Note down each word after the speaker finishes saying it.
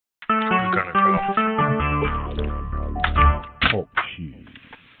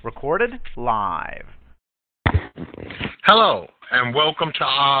recorded live. Hello, and welcome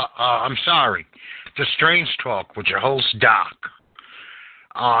to, the Strange Talk with your host, Doc.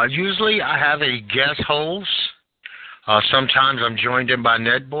 Usually I have a guest host. Sometimes I'm joined in by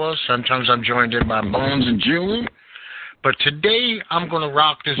Netball. Sometimes I'm joined in by Bones and June. But today I'm going to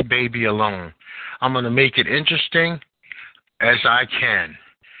rock this baby alone. I'm going to make it interesting as I can.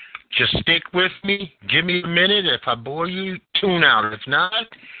 Just stick with me. Give me a minute. If I bore you, tune out. If not,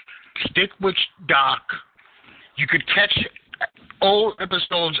 stick with Doc. You could catch old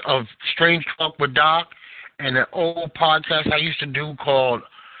episodes of Strange Talk with Doc and an old podcast I used to do called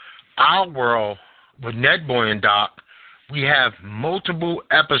Our World with Netboy and Doc. We have multiple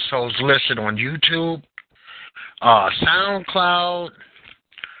episodes listed on YouTube, SoundCloud,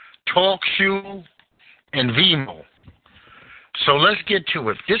 TalkShoe, and Vimeo. So let's get to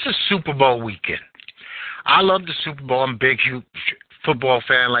it. This is Super Bowl weekend. I love the Super Bowl. I'm a big, huge football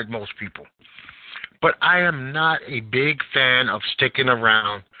fan like most people. But I am not a big fan of sticking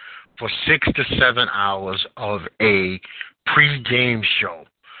around for 6 to 7 hours of a pre-game show.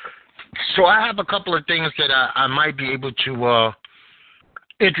 So I have a couple of things that I might be able to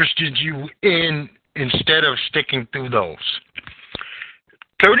interest you in instead of sticking through those.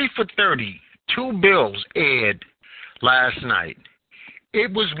 30 for 30, two Bills aired last night.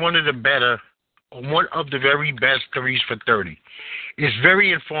 It was one of the very best 3s for 30. It's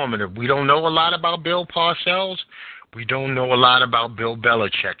very informative. We don't know a lot about Bill Parcells. We don't know a lot about Bill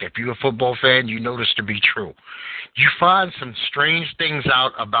Belichick. If you're a football fan, you know this to be true. You find some strange things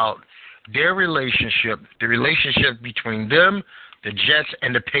out about their relationship, the relationship between them, the Jets,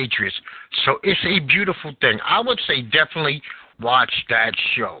 and the Patriots. So it's a beautiful thing. I would say definitely watch that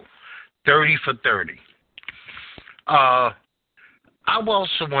show, 30 for 30. I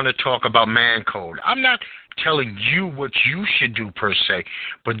also want to talk about man code. I'm not telling you what you should do per se,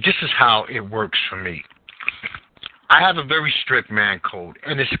 but this is how it works for me. I have a very strict man code,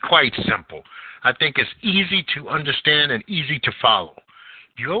 and it's quite simple. I think it's easy to understand and easy to follow.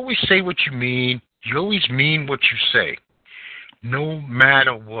 You always say what you mean. You always mean what you say, no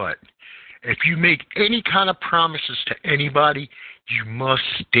matter what. If you make any kind of promises to anybody, you must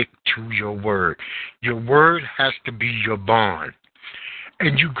stick to your word. Your word has to be your bond.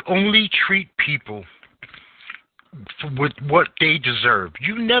 And you only treat people with what they deserve.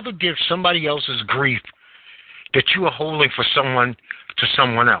 You never give somebody else's grief that you are holding for someone to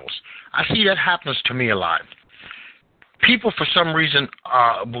someone else. I see that happens to me a lot. People, for some reason,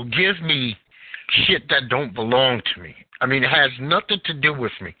 will give me shit that don't belong to me. I mean, it has nothing to do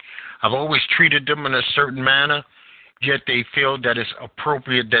with me. I've always treated them in a certain manner, yet they feel that it's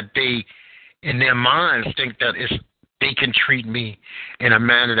appropriate that they, in their minds, think that they can treat me in a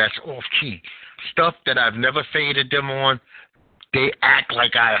manner that's off-key. Stuff that I've never faded them on, they act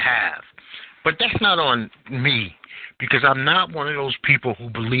like I have. But that's not on me, because I'm not one of those people who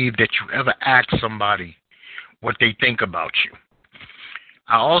believe that you ever ask somebody what they think about you.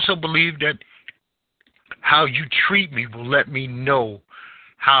 I also believe that how you treat me will let me know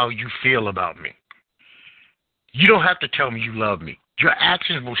how you feel about me. You don't have to tell me you love me. Your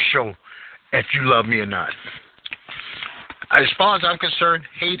actions will show if you love me or not. As far as I'm concerned,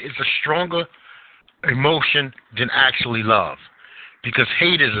 hate is a stronger emotion than actually love, because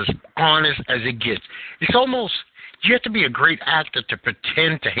hate is as honest as it gets. It's almost, you have to be a great actor to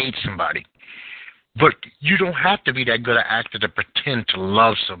pretend to hate somebody, but you don't have to be that good an actor to pretend to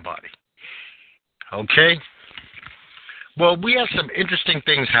love somebody. Okay? Well, we have some interesting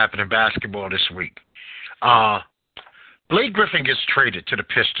things happen in basketball this week. Blake Griffin gets traded to the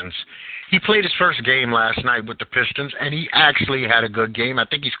Pistons. He played his first game last night with the Pistons, and he actually had a good game. I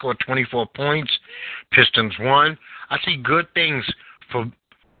think he scored 24 points. Pistons won. I see good things for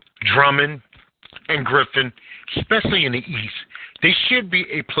Drummond and Griffin, especially in the East. They should be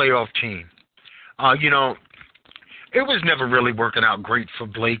a playoff team. It was never really working out great for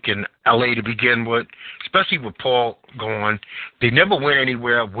Blake in L.A. to begin with, especially with Paul gone. They never went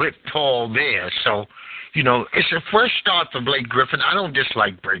anywhere with Paul there. So, it's a fresh start for Blake Griffin. I don't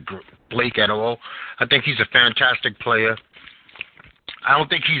dislike Blake at all. I think he's a fantastic player. I don't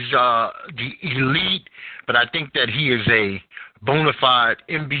think he's the elite, but I think that he is a bona fide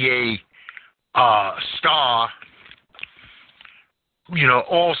NBA star,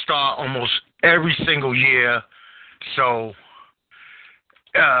 all-star almost every single year. So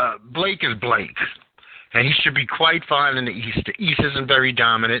Blake is Blake, and he should be quite fine in the East. The East isn't very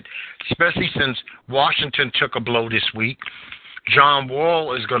dominant, especially since Washington took a blow this week. John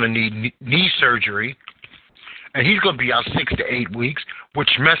Wall is going to need knee surgery, and he's going to be out 6 to 8 weeks, which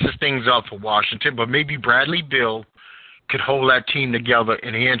messes things up for Washington. But maybe Bradley Beal could hold that team together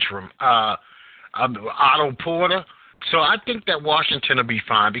in the interim. Otto Porter. So I think that Washington will be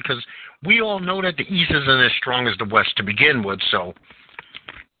fine because we all know that the East isn't as strong as the West to begin with. So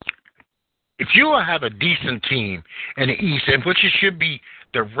if you have a decent team in the East, and which it should be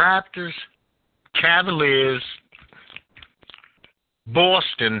the Raptors, Cavaliers,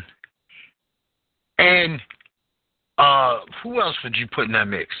 Boston, and who else would you put in that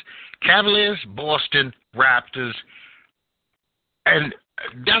mix? Cavaliers, Boston, Raptors, and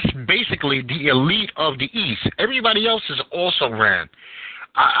that's basically the elite of the East. Everybody else is also ran.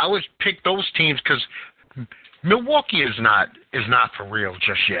 I would pick those teams because Milwaukee is not for real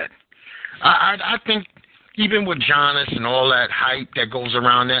just yet. I think even with Giannis and all that hype that goes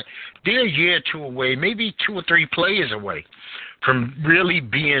around that, they're a year or two away, maybe 2 or 3 players away from really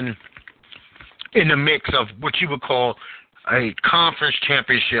being in the mix of what you would call a conference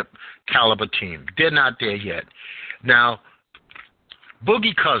championship caliber team. They're not there yet. Now,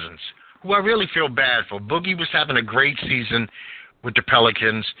 Boogie Cousins, who I really feel bad for. Boogie was having a great season with the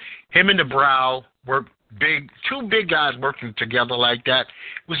Pelicans. Him and the Brow were two big guys working together like that.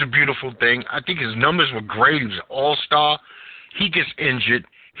 It was a beautiful thing. I think his numbers were great. He was an all-star. He gets injured.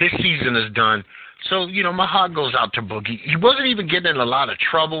 His season is done. So, my heart goes out to Boogie. He wasn't even getting in a lot of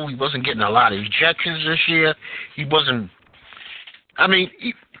trouble. He wasn't getting a lot of ejections this year. He wasn't –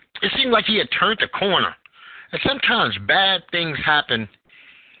 it seemed like he had turned the corner. And sometimes bad things happen,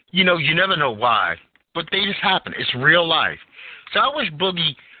 you never know why, but they just happen. It's real life. So I wish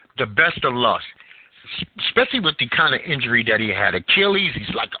Boogie the best of luck, especially with the kind of injury that he had. Achilles,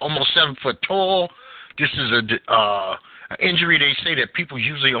 he's like almost 7 foot tall. This is an injury they say that people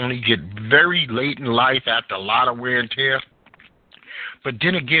usually only get very late in life after a lot of wear and tear. But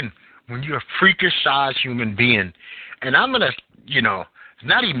then again, when you're a freakish-sized human being, and I'm going to, it's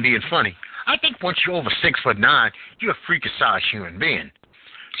not even being funny, I think once you're over 6'9", you're a freakish-sized human being.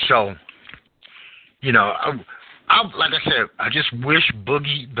 So, like I said, I just wish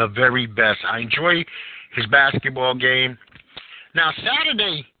Boogie the very best. I enjoy his basketball game. Now,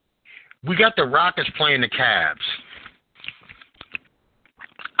 Saturday, we got the Rockets playing the Cavs.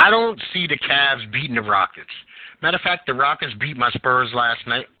 I don't see the Cavs beating the Rockets. Matter of fact, the Rockets beat my Spurs last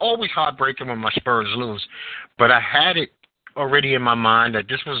night. Always heartbreaking when my Spurs lose. But I had it already in my mind that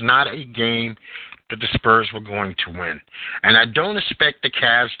this was not a game that the Spurs were going to win. And I don't expect the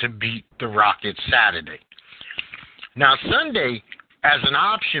Cavs to beat the Rockets Saturday. Now, Sunday, as an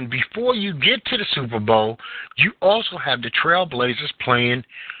option, before you get to the Super Bowl, you also have the Trailblazers playing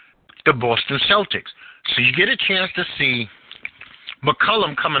the Boston Celtics. So you get a chance to see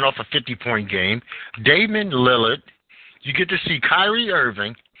McCollum coming off a 50-point game, Damian Lillard. You get to see Kyrie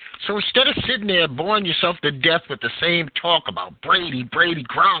Irving. So instead of sitting there boring yourself to death with the same talk about Brady,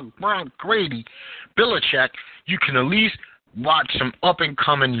 Gronk, Grady, Belichick, you can at least watch some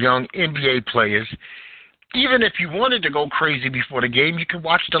up-and-coming young NBA players. Even if you wanted to go crazy before the game, you can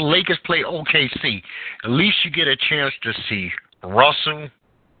watch the Lakers play OKC. At least you get a chance to see Russell,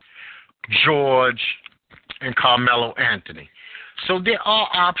 George, and Carmelo Anthony. So there are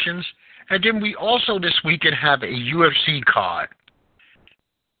options. And then we also this weekend have a UFC card.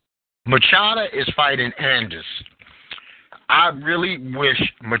 Machado is fighting Anders. I really wish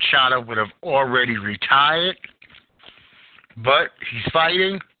Machado would have already retired, but he's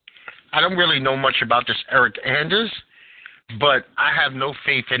fighting. I don't really know much about this Eric Anders, but I have no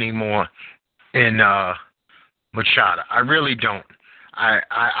faith anymore in Machado. I really don't.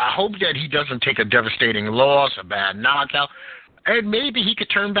 I hope that he doesn't take a devastating loss, a bad knockout, and maybe he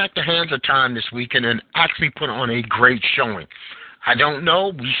could turn back the hands of time this weekend and actually put on a great showing. I don't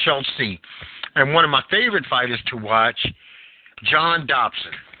know. We shall see. And one of my favorite fighters to watch, John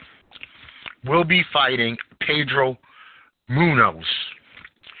Dobson, will be fighting Pedro Munoz.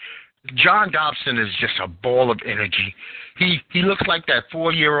 John Dobson is just a ball of energy. He looks like that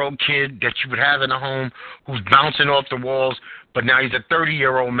 4-year-old kid that you would have in a home who's bouncing off the walls, but now he's a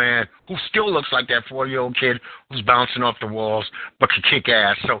 30-year-old man who still looks like that 4-year-old kid who's bouncing off the walls but can kick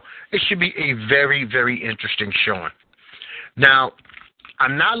ass. So it should be a very, very interesting showing. Now,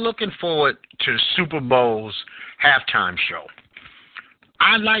 I'm not looking forward to the Super Bowl's halftime show.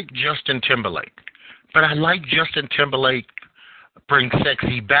 I like Justin Timberlake, but I like Justin Timberlake bring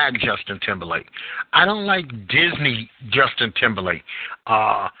sexy back Justin Timberlake. I don't like Disney Justin Timberlake.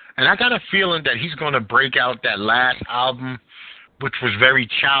 And I got a feeling that he's going to break out that last album, which was very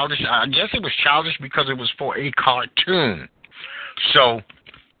childish. I guess it was childish because it was for a cartoon. So,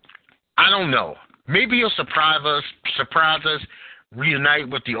 I don't know. Maybe he'll surprise us, reunite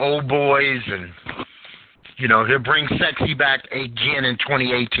with the old boys, and, he'll bring sexy back again in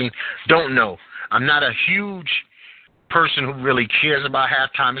 2018. Don't know. I'm not a huge person who really cares about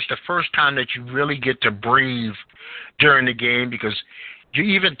halftime. It's the first time that you really get to breathe during the game because you're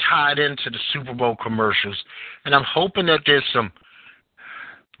even tied into the Super Bowl commercials. And I'm hoping that there's some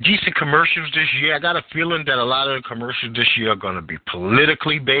decent commercials this year. I got a feeling that a lot of the commercials this year are going to be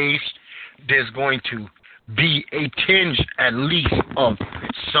politically based. There's going to be a tinge, at least, of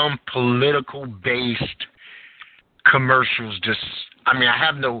some political-based commercials. I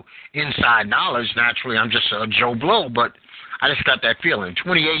have no inside knowledge, naturally. I'm just a Joe Blow, but I just got that feeling.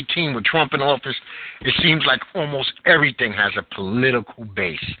 2018, with Trump in office, it seems like almost everything has a political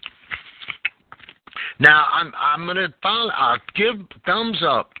base. Now, I'm going to give thumbs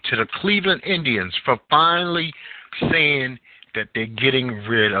up to the Cleveland Indians for finally saying that they're getting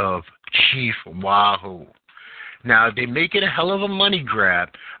rid of Chief Wahoo. Now, they make it a hell of a money grab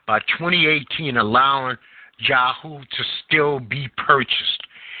by 2018 allowing Yahoo to still be purchased.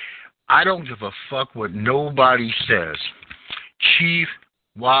 I don't give a fuck what nobody says. Chief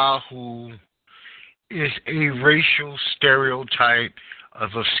Wahoo is a racial stereotype of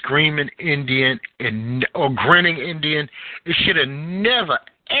a screaming Indian or grinning Indian. It should have never,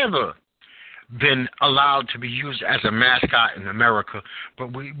 ever been allowed to be used as a mascot in America.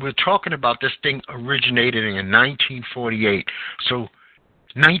 But we're talking about this thing originated in 1948. So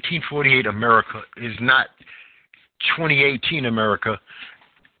 1948 America is not 2018 America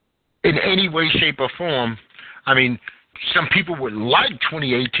in any way, shape, or form. I mean, some people would like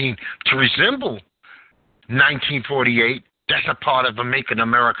 2018 to resemble 1948. That's a part of making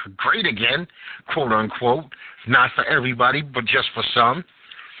America great again, quote unquote. Not for everybody, but just for some.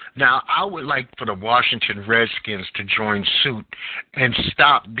 Now, I would like for the Washington Redskins to join suit and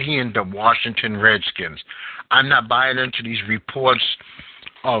stop being the Washington Redskins. I'm not buying into these reports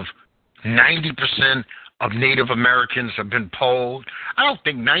of 90% of Native Americans have been polled. I don't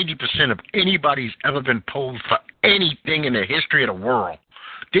think 90% of anybody's ever been polled for anything in the history of the world.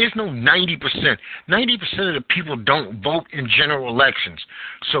 There's no 90%. 90% of the people don't vote in general elections.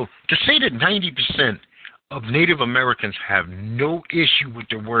 So to say that 90% of Native Americans have no issue with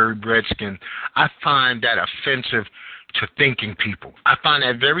the word Redskin, I find that offensive to thinking people. I find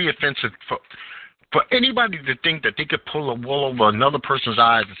that very offensive for anybody to think that they could pull a wool over another person's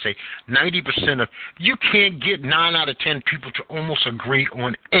eyes and say 90% of, you can't get 9 out of 10 people to almost agree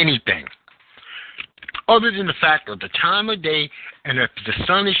on anything. Other than the fact of the time of day and if the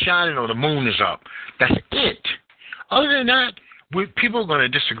sun is shining or the moon is up. That's it. Other than that, people are going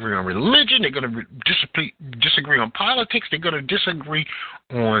to disagree on religion. They're going to disagree on politics. They're going to disagree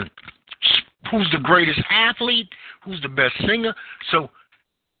on who's the greatest athlete, who's the best singer. So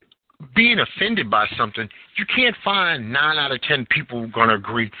being offended by something, you can't find 9 out of 10 people going to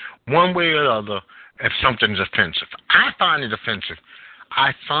agree one way or the other if something's offensive. I find it offensive.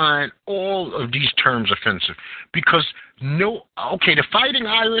 I find all of these terms offensive because the Fighting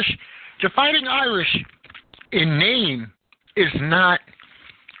Irish in name is not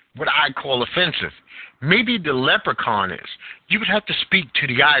what I call offensive. Maybe the leprechaun is. You would have to speak to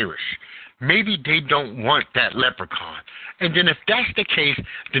the Irish. Maybe they don't want that leprechaun. And then if that's the case,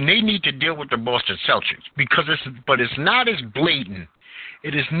 then they need to deal with the Boston Celtics but it's not as blatant.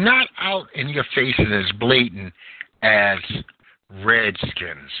 It is not out in your face and as blatant as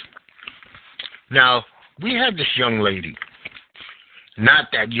Redskins. Now, we had this young lady, not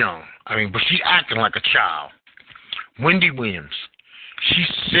that young, but she's acting like a child. Wendy Williams.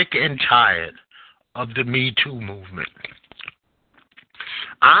 She's sick and tired of the Me Too movement.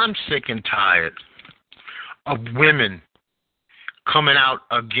 I'm sick and tired of women coming out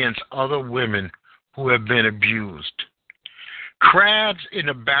against other women who have been abused. Crabs in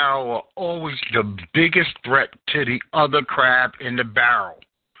the barrel are always the biggest threat to the other crab in the barrel.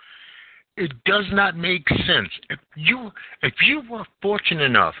 It does not make sense. If you were fortunate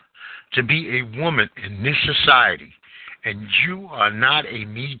enough to be a woman in this society and you are not a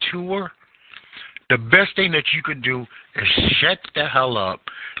Me Tooer, the best thing that you could do is shut the hell up,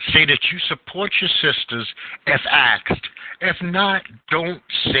 say that you support your sisters if asked. If not, don't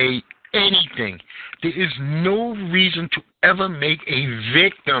say anything. There is no reason to ever make a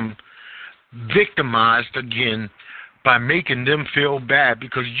victim victimized again by making them feel bad,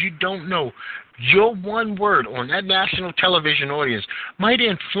 because you don't know. Your one word on that national television audience might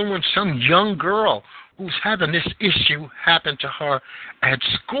influence some young girl who's having this issue happen to her at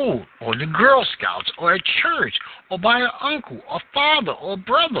school or the Girl Scouts or at church or by her uncle or father or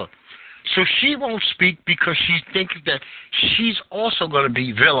brother. So she won't speak because she thinks that she's also going to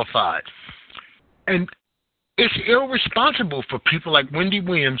be vilified. And it's irresponsible for people like Wendy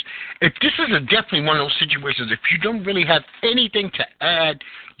Williams. If this is definitely one of those situations, if you don't really have anything to add,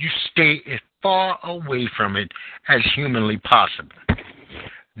 you stay far away from it as humanly possible.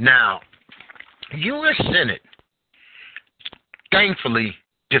 Now, U.S. Senate thankfully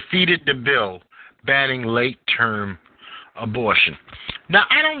defeated the bill banning late-term abortion. Now,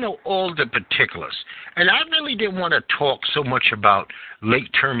 I don't know all the particulars, and I really didn't want to talk so much about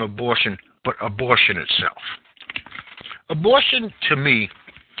late-term abortion, but abortion itself. Abortion, to me,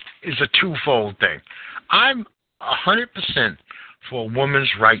 is a twofold thing. I'm 100% for a woman's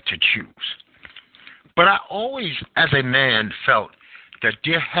right to choose. But I always, as a man, felt that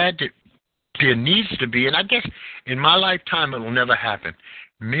there needs to be, and I guess in my lifetime it will never happen,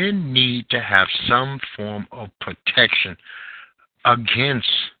 men need to have some form of protection against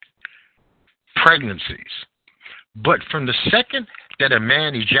pregnancies. But from the second that a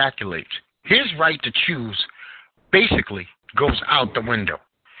man ejaculates, his right to choose basically goes out the window.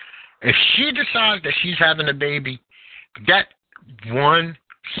 If she decides that she's having a baby, that 1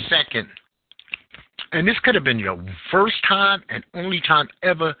 second, and this could have been your first time and only time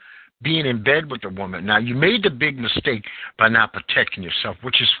ever being in bed with a woman. Now, you made the big mistake by not protecting yourself,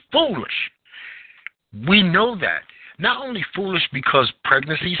 which is foolish. We know that. Not only foolish because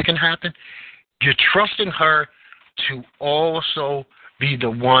pregnancies can happen, you're trusting her to also be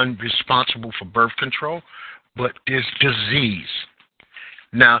the one responsible for birth control, but there's disease.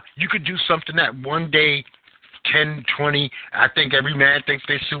 Now, you could do something that one day, 10, 20, I think every man thinks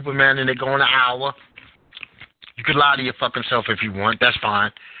they're Superman and they go in an hour. You could lie to your fucking self if you want, that's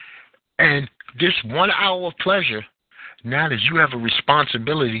fine. And this 1 hour of pleasure, now that you have a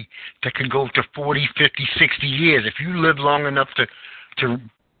responsibility that can go to 40, 50, 60 years. If you live long enough to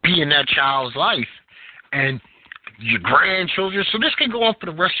be in that child's life and your grandchildren, so this can go on for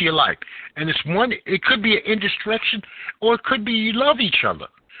the rest of your life. And it could be an indirection or it could be you love each other.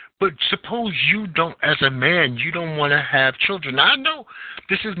 But suppose you don't, as a man, you don't want to have children. Now, I know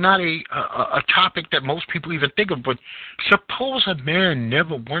this is not a topic that most people even think of, but suppose a man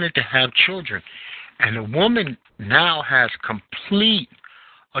never wanted to have children, and a woman now has complete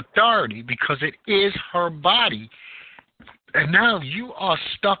authority because it is her body, and now you are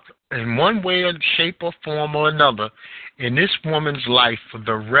stuck in one way or shape or form or another in this woman's life for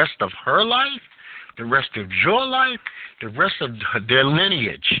the rest of her life, the rest of your life, the rest of their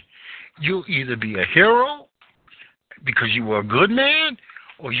lineage. You'll either be a hero because you were a good man,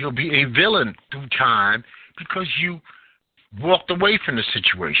 or you'll be a villain through time because you walked away from the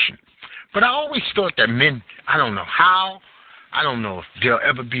situation. But I always thought that men, I don't know how, I don't know if there'll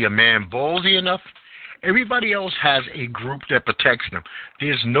ever be a man ballsy enough. Everybody else has a group that protects them.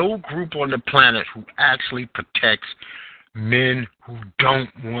 There's no group on the planet who actually protects men who don't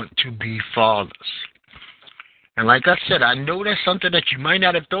want to be fathers. And like I said, I know that's something that you might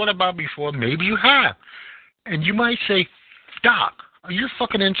not have thought about before. Maybe you have. And you might say, Doc, are you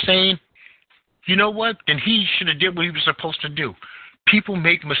fucking insane? You know what? Then he should have did what he was supposed to do. People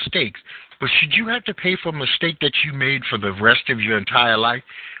make mistakes. But should you have to pay for a mistake that you made for the rest of your entire life?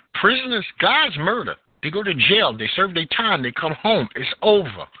 Prisoners, guys murder. They go to jail. They serve their time. They come home. It's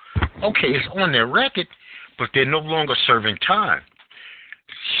over. Okay, it's on their record, but they're no longer serving time.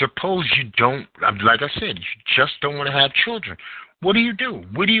 Suppose you don't, like I said, you just don't want to have children. What do?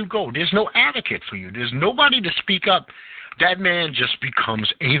 Where do you go? There's no advocate for you. There's nobody to speak up. That man just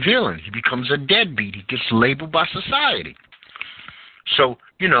becomes a villain. He becomes a deadbeat. He gets labeled by society. So,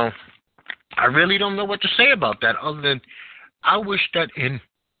 I really don't know what to say about that other than I wish that in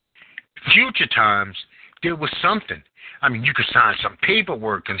future times there was something. I mean, you could sign some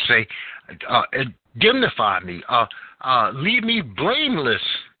paperwork and say, indemnify me, leave me blameless.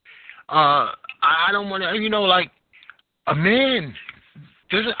 I don't want to, like a man.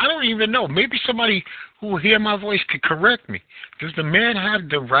 I don't even know. Maybe somebody who will hear my voice could correct me. Does the man have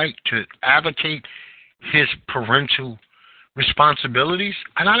the right to advocate his parental responsibilities?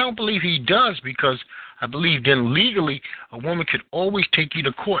 And I don't believe he does, because I believe then legally a woman could always take you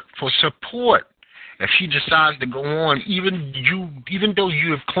to court for support if she decides to go on, even though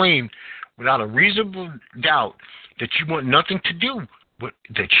you have claimed without a reasonable doubt that you want nothing to do with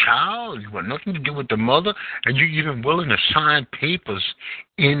the child, you want nothing to do with the mother, and you're even willing to sign papers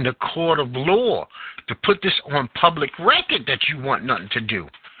in the court of law to put this on public record that you want nothing to do.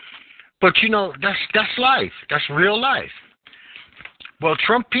 But, that's life. That's real life. Well,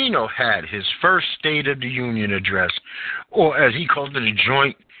 Trumpino had his first State of the Union address, or as he called it, a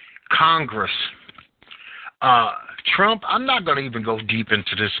joint Congress. Trump, I'm not going to even go deep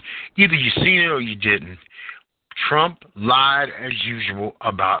into this. Either you seen it or you didn't. Trump lied as usual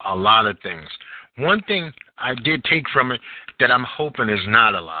about a lot of things. One thing I did take from it that I'm hoping is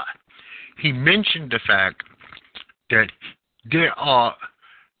not a lie. He mentioned the fact that there are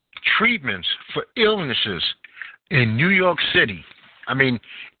treatments for illnesses in New York City,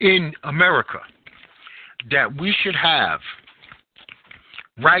 in America, that we should have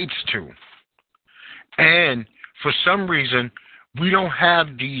rights to. And for some reason, we don't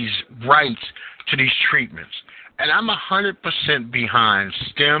have these rights to these treatments. And I'm 100% behind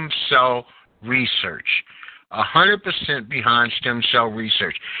stem cell research. 100% behind stem cell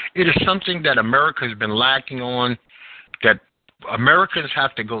research. It is something that America has been lacking on, that Americans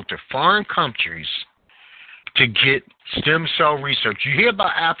have to go to foreign countries to get stem cell research. You hear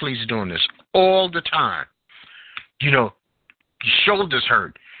about athletes doing this all the time. Your shoulders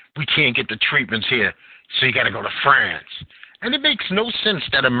hurt. We can't get the treatments here, so you got to go to France. And it makes no sense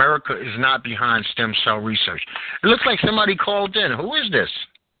that America is not behind stem cell research. It looks like somebody called in. Who is this?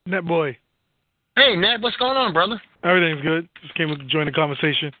 Net Boy. Hey, Nat, what's going on, brother? Everything's good. Just came to join the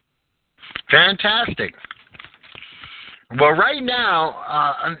conversation. Fantastic. Well, right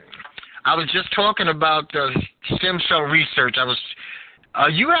now, I was just talking about stem cell research.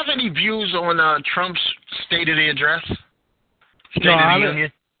 You have any views on Trump's State of the Address? State of the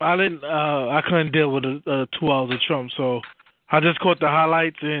Union? I didn't. I couldn't deal with 2 hours of Trump, so I just caught the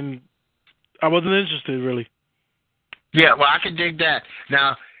highlights, and I wasn't interested, really. Yeah, well, I can dig that.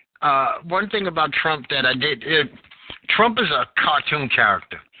 Now, one thing about Trump that I did, Trump is a cartoon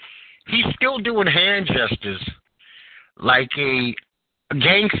character. He's still doing hand gestures like a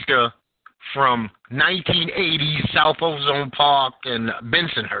gangster from 1980s South Ozone Park and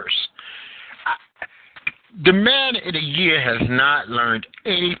Bensonhurst. The man in a year has not learned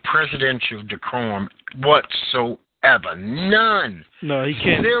any presidential decorum whatsoever. None. No, he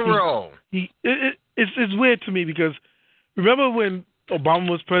can't. Zero. It's weird to me because remember when Obama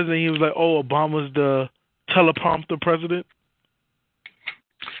was president, he was like, "Oh, Obama's the teleprompter president."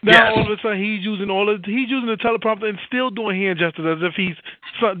 Now yes. all of a sudden he's using the teleprompter and still doing hand gestures as if he's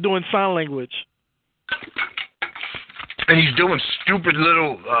doing sign language. And he's doing stupid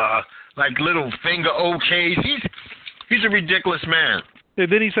little little finger OKs. He's a ridiculous man.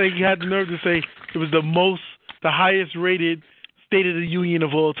 And then he said he had the nerve to say it was the highest rated State of the Union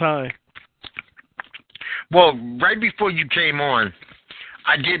of all time. Well, right before you came on,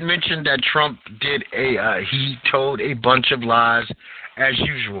 I did mention that Trump did he told a bunch of lies as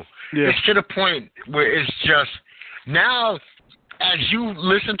usual. Yeah. It's to the point where it's just, now as you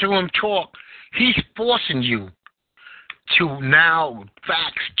listen to him talk, he's forcing you to now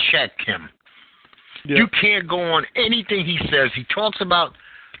fact check him. Yeah. You can't go on anything he says. He talks about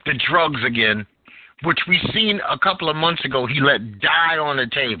the drugs again, which we've seen a couple of months ago he let die on the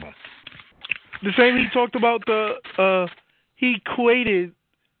table. The same he talked about he equated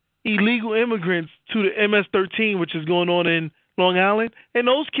illegal immigrants to the MS-13, which is going on in Long Island, and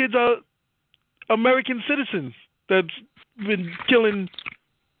those kids are American citizens that's been killing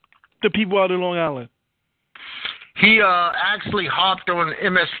the people out in Long Island. He actually hopped on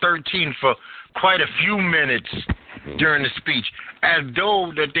MS-13 for quite a few minutes during the speech, as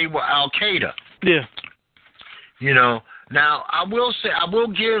though that they were Al-Qaeda. Yeah. Now, I will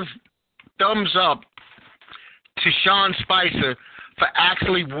give thumbs up to Sean Spicer for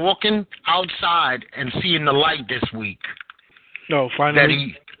actually walking outside and seeing the light this week. No,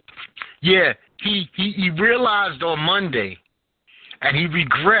 finally. He realized on Monday, and he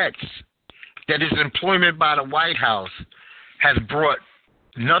regrets that his employment by the White House has brought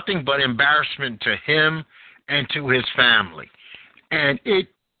nothing but embarrassment to him and to his family. And it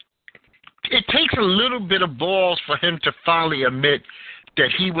takes a little bit of balls for him to finally admit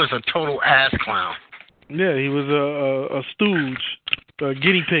that he was a total ass clown. Yeah, he was a stooge, a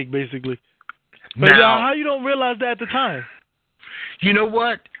guinea pig, basically. But now, how you don't realize that at the time? You know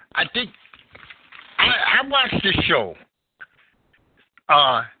what? I think I watched this show,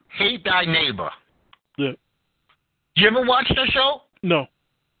 Hate Thy Neighbor. Yeah. You ever watch that show? No.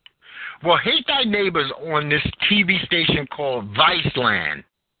 Well, Hate Thy Neighbor's on this TV station called Viceland.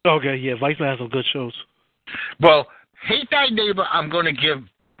 Okay, yeah, Viceland has some good shows. Well, Hate Thy Neighbor, I'm going to give,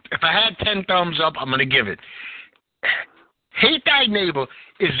 if I had 10 thumbs up, I'm going to give it. Hate Thy Neighbor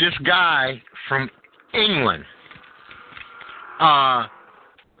is this guy from England,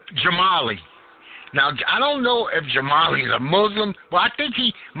 Jamali. Now, I don't know if Jamali is a Muslim. Well, I think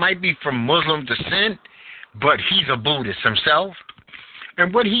he might be from Muslim descent, but he's a Buddhist himself.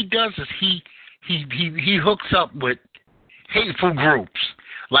 And what he does is he hooks up with hateful groups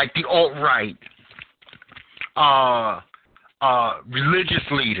like the alt-right, religious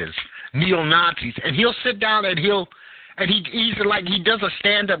leaders, neo-Nazis, and he'll sit down and he does a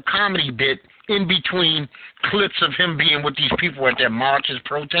stand-up comedy bit in between clips of him being with these people at their marches,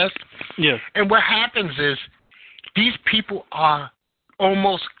 protests. Yeah. And what happens is these people are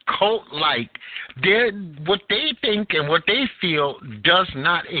almost cult-like. What they think and what they feel does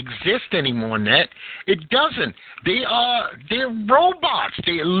not exist anymore, Net. It doesn't. They're robots.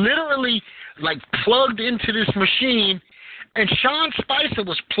 They're literally like plugged into this machine. And Sean Spicer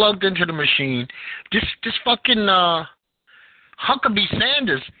was plugged into the machine. This fucking Huckabee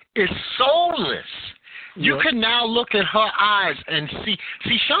Sanders is soulless. You can now look at her eyes and see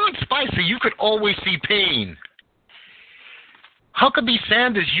Sean Spicer, you could always see pain. Huckabee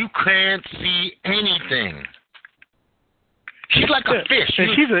Sanders, you can't see anything. She's like a fish. And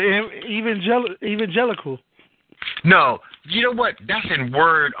she's an evangelical. No, you know what? That's in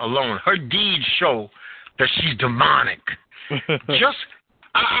word alone. Her deeds show that she's demonic.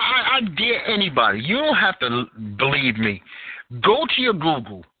 I dare anybody. You don't have to believe me. Go to your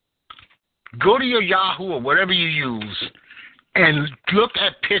Google. Go to your Yahoo or whatever you use and look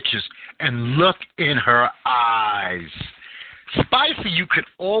at pictures and look in her eyes. Spicer, you could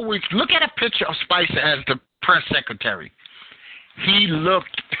always look at a picture of Spicer as the press secretary. He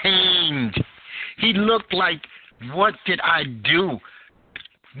looked pained. He looked like, what did I do?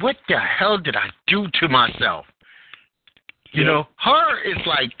 What the hell did I do to myself? You know, her is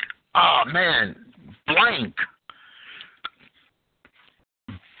like, oh man, blank.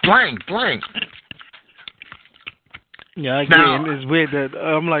 Blank. Yeah, I agree. And it's weird that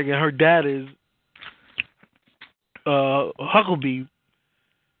I'm like, and her dad is Huckabee,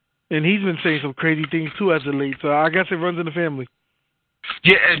 and he's been saying some crazy things too as of late. So I guess it runs in the family.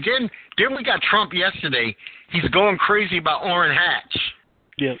 Yeah, and then we got Trump yesterday. He's going crazy about Orrin Hatch.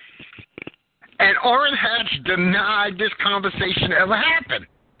 Yeah. And Orrin Hatch denied this conversation ever happened.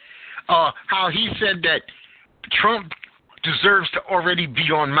 How he said that Trump deserves to already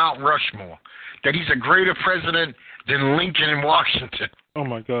be on Mount Rushmore, that he's a greater president than Lincoln and Washington. Oh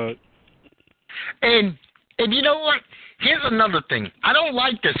my God. And you know what? Here's another thing. I don't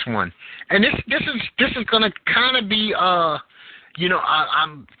like this one. And this is gonna kind of be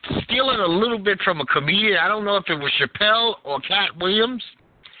I'm stealing a little bit from a comedian. I don't know if it was Chappelle or Cat Williams.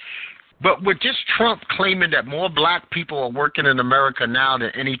 But with this Trump claiming that more black people are working in America now than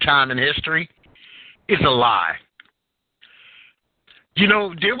any time in history, is a lie. You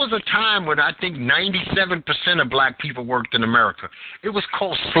know, there was a time when I think 97% of black people worked in America. It was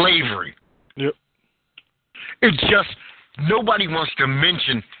called slavery. Yep. It's just nobody wants to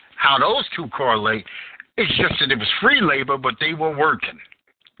mention how those two correlate. It's just that it was free labor, but they were working.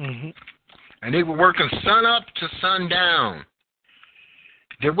 Mm-hmm. And they were working sun up to sun down.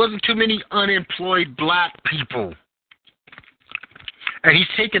 There wasn't too many unemployed black people. And he's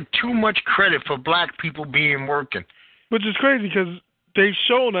taking too much credit for black people being working. Which is crazy because they've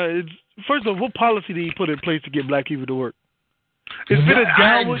shown that first of all, what policy did he put in place to get black people to work? It's been a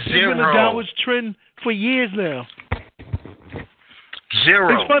downward trend for years now.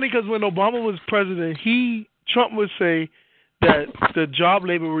 Zero. It's funny because when Obama was president, Trump would say that the job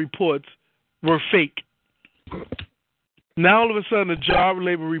labor reports were fake. Now all of a sudden the job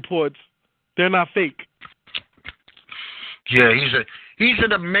labor reports, they're not fake. Yeah,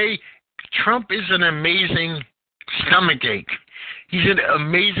 Trump is an amazing stomachache. He's an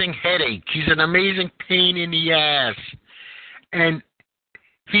amazing headache. He's an amazing pain in the ass. And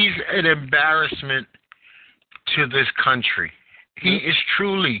he's an embarrassment to this country. He is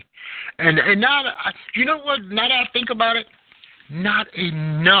truly. And now, you know what, now that I think about it, not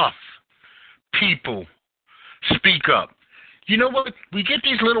enough people speak up. You know what? We get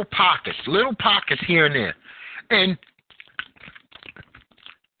these little pockets here and there. And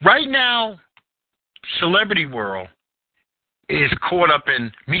right now, celebrity world is caught up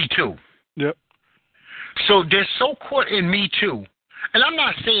in Me Too. Yep. So they're so caught in Me Too. And I'm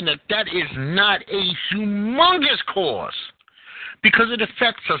not saying that is not a humongous cause, because it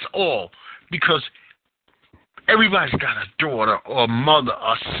affects us all. Because everybody's got a daughter or a mother,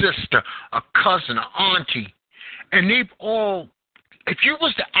 a sister, a cousin, an auntie. And they've all, if you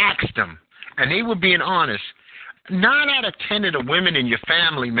was to ask them, and they were being honest, 9 out of 10 of the women in your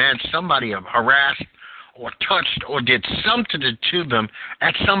family, man, somebody have harassed or touched or did something to them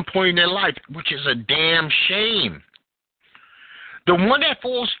at some point in their life, which is a damn shame. The one that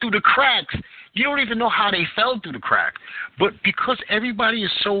falls through the cracks, you don't even know how they fell through the cracks. But because everybody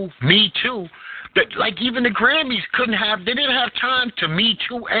is so Me Too, that like even the Grammys they didn't have time to Me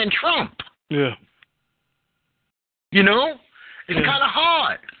Too and Trump. Yeah. You know? It's kind of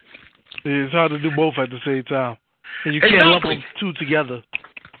hard. It's hard to do both at the same time. And you can't lump them two together.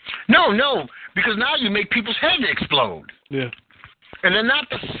 No, because now you make people's heads explode. Yeah. And they're not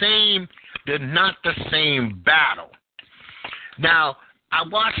the same battle. Now, I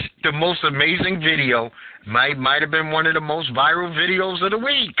watched the most amazing video, Might have been one of the most viral videos of the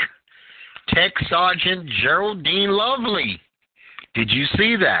week. Tech Sergeant Geraldine Lovely. Did you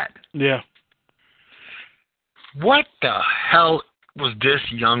see that? Yeah. What the hell was this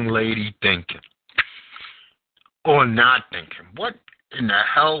young lady thinking? Or not thinking? What in the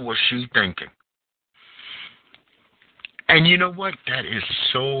hell was she thinking? And you know what? That is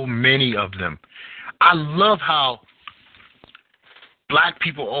so many of them. I love how black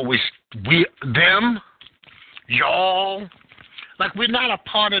people always, them, y'all, like we're not a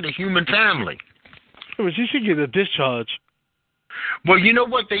part of the human family. But she should get a discharge. Well, you know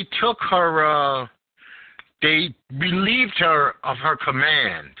what? They took her, they relieved her of her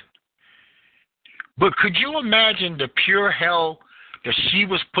command. But could you imagine the pure hell that she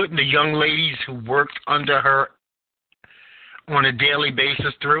was putting the young ladies who worked under her on a daily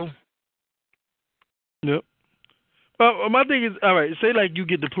basis through? Yep. Well, my thing is, all right, say like you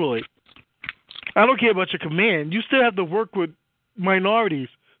get deployed. I don't care about your command. You still have to work with minorities.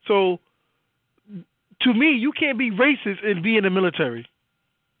 So, to me, you can't be racist and be in the military.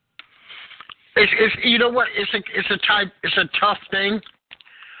 It's you know what? It's a tough thing,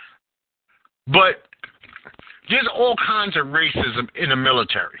 but there's all kinds of racism in the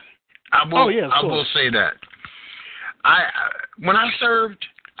military. I will say that. When I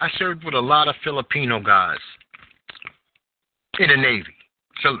served with a lot of Filipino guys in the Navy.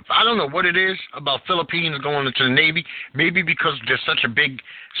 So I don't know what it is about Philippines going into the Navy. Maybe because there's such a big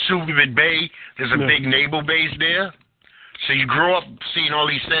Subic Bay, there's a big naval base there. So you grow up seeing all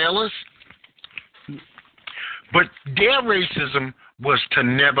these sailors. But their racism was to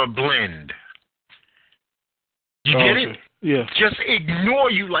never blend. You get it? Yeah. Just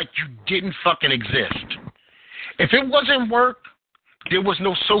ignore you like you didn't fucking exist. If it wasn't work, there was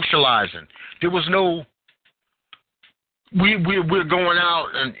no socializing. There was no, we're going out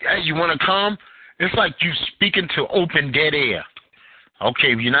and, hey, you want to come? It's like you speaking to open dead air.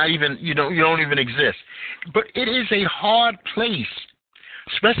 Okay, you're not even, you don't even exist. But it is a hard place,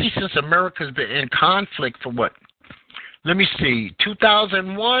 especially since America's been in conflict for what? Let me see,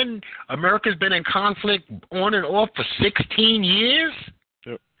 2001, America's been in conflict on and off for 16 years?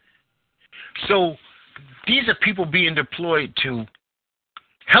 Yep. So these are people being deployed to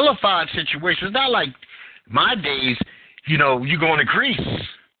hellified situations. Not like my days, you going to Greece.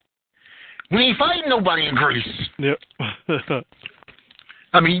 We ain't fighting nobody in Greece. Yep.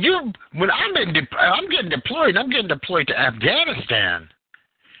 I mean, when I'm getting deployed to Afghanistan.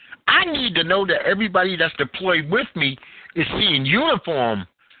 I need to know that everybody that's deployed with me is seeing uniform.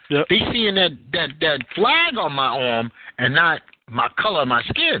 Yep. They seeing that flag on my arm and not my color of my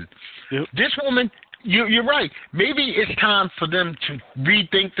skin. Yep. This woman, you're right. Maybe it's time for them to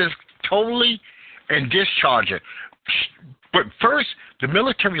rethink this totally and discharge it. But first, the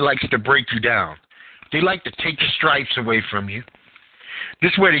military likes to break you down. They like to take your stripes away from you.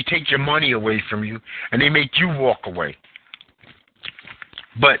 This is where they take your money away from you and they make you walk away.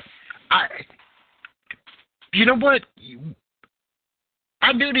 But you know what?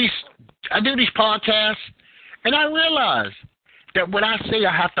 I do these podcasts, and I realize that what I say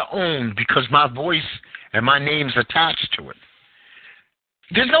I have to own because my voice and my name's attached to it.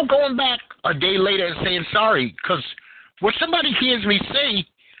 There's no going back a day later and saying sorry, because what somebody hears me say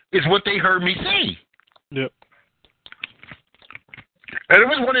is what they heard me say. Yep. And it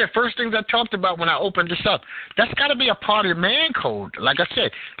was one of the first things I talked about when I opened this up. That's got to be a part of the man code. Like I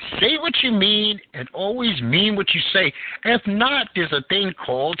said, say what you mean and always mean what you say. If not, there's a thing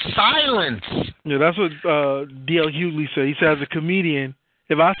called silence. Yeah, that's what D.L. Hughley said. He said, as a comedian,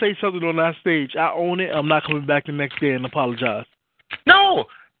 if I say something on that stage, I own it. I'm not coming back the next day and apologize. No.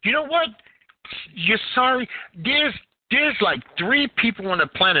 You know what? You're sorry. There's like 3 people on the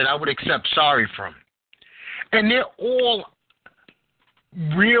planet I would accept sorry from. And they're all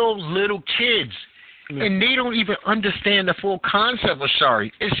real little kids, and they don't even understand the full concept of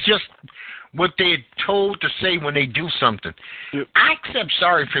sorry. It's just what they're told to say when they do something. Yep. I accept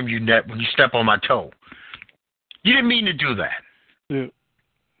sorry from you, Net, when you step on my toe. You didn't mean to do that. Yep.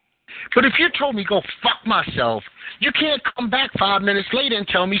 But if you told me go fuck myself, you can't come back 5 minutes later and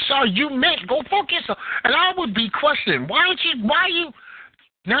tell me sorry. You meant go fuck yourself, and I would be questioning why are you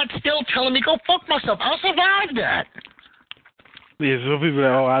not still telling me go fuck myself? I'll survive that. Yeah, some people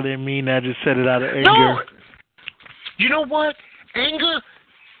are like, I didn't mean that, just said it out of anger. No. You know what? Anger,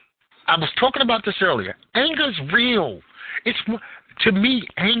 I was talking about this earlier. Anger's real. To me,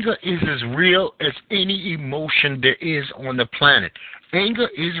 anger is as real as any emotion there is on the planet. Anger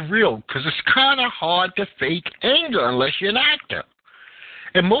is real because it's kind of hard to fake anger unless you're an actor.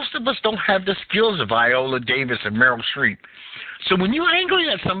 And most of us don't have the skills of Viola Davis and Meryl Streep. So when you're angry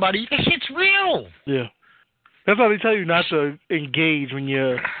at somebody, that shit's real. Yeah. That's why they tell you not to engage when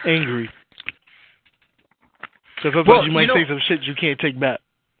you're angry. Because sometimes you might say some shit you can't take back.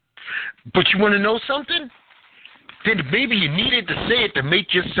 But you want to know something? Then maybe you needed to say it to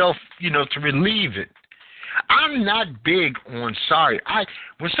make yourself, to relieve it. I'm not big on sorry.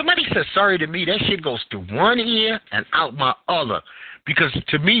 When somebody says sorry to me, that shit goes through one ear and out my other. Because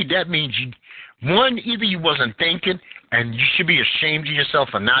to me, that means either you wasn't thinking, and you should be ashamed of yourself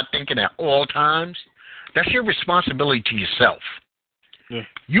for not thinking at all times. That's your responsibility to yourself. Yeah.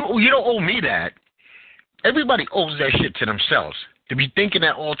 You don't owe me that. Everybody owes that shit to themselves, to be thinking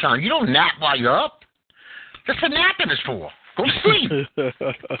at all times. You don't nap while you're up. That's what napping is for. Go to sleep.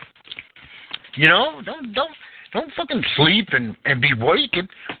 Don't fucking sleep and be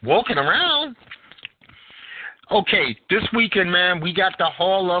walking around. Okay, this weekend, man, we got the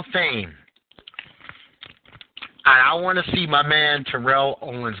Hall of Fame. I want to see my man Terrell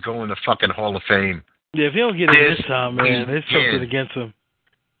Owens go in the fucking Hall of Fame. Yeah, if he don't get it this time, man, there's something against him.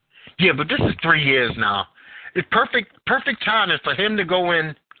 Yeah, but this is 3 years now. It's perfect timing for him to go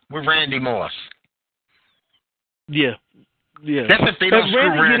in with Randy Moss. Yeah. That's if they don't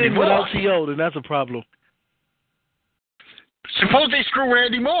screw Randy Moss. Without T.O., then that's a problem. Suppose they screw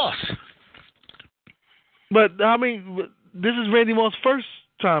Randy Moss. But, this is Randy Moss' first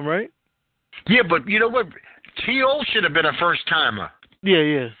time, right? Yeah, but you know what? T.O. should have been a first-timer.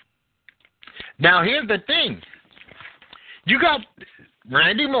 Yeah. Now, here's the thing. You got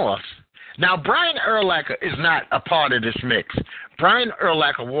Randy Moss. Now, Brian Urlacher is not a part of this mix. Brian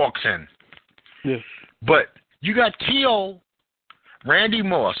Urlacher walks in. Yeah. But you got T.O., Randy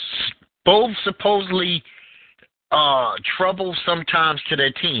Moss, both supposedly trouble sometimes to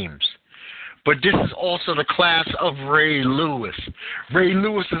their teams. But this is also the class of Ray Lewis. Ray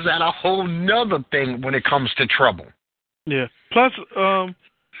Lewis is at a whole nother thing when it comes to trouble. Yeah. Plus,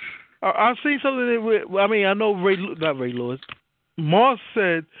 I've seen something I know not Ray Lewis. Moss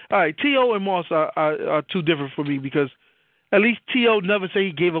said, all right, T.O. and Moss are two different for me because at least T.O. never said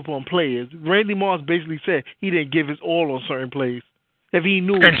he gave up on players. Randy Moss basically said he didn't give his all on certain plays. If he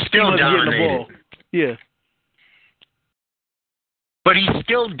knew and still he wasn't dominated. getting the ball. Yeah. But he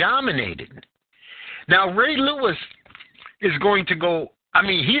still dominated. Now, Ray Lewis is going to go,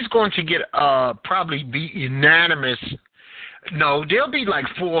 he's going to get probably be unanimous. No, there'll be like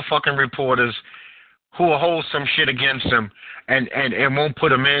 4 fucking reporters who will hold some shit against him and won't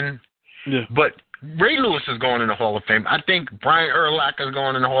put him in. Yeah. But Ray Lewis is going in the Hall of Fame. I think Brian Urlacher is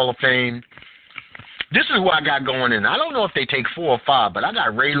going in the Hall of Fame. This is who I got going in. I don't know if they take 4 or 5, but I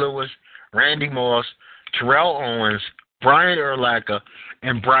got Ray Lewis, Randy Moss, Terrell Owens, Brian Urlacher,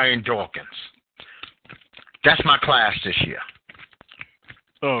 and Brian Dawkins. That's my class this year.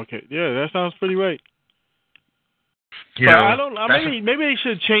 Oh, okay. Yeah, that sounds pretty right. Yeah. Maybe they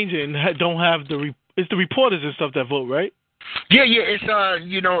should change it and don't have it's the reporters and stuff that vote, right? Yeah. It's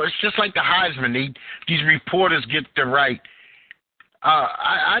it's just like the Heisman. These reporters get the right.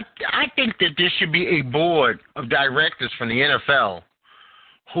 I think that there should be a board of directors from the NFL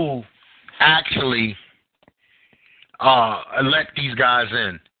who actually elect these guys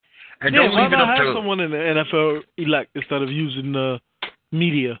in, and don't leave it up to someone in the NFL elect instead of using the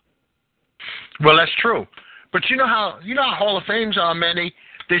media. Well, that's true. But you know how Hall of Fames are, man.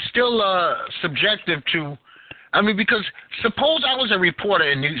 They're still subjective to. Because suppose I was a reporter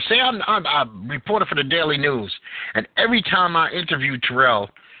and say I'm a reporter for the Daily News, and every time I interviewed Terrell,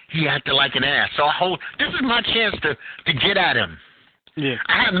 he had to like an ass. So this is my chance to get at him. Yeah.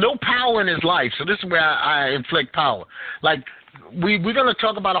 I have no power in his life, so this is where I inflict power. Like we're going to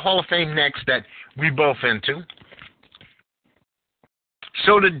talk about a Hall of Fame next that we both into.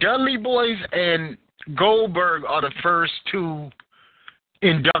 So the Dudley Boys and Goldberg are the first 2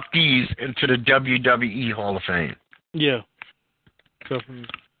 inductees into the WWE Hall of Fame. Yeah. Definitely.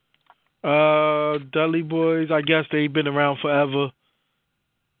 Dudley Boys, I guess they've been around forever.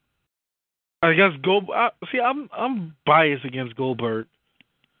 I guess I'm biased against Goldberg.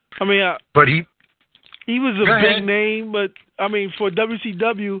 But he was a big name, but for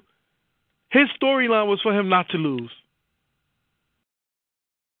WCW, his storyline was for him not to lose.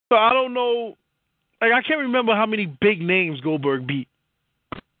 So I don't know. I can't remember how many big names Goldberg beat.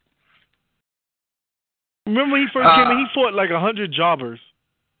 Remember when he first came in, he fought like 100 jobbers.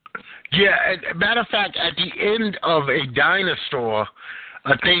 Yeah, matter of fact, at the end of a dinosaur,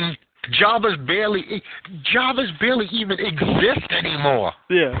 jobbers barely even exist anymore.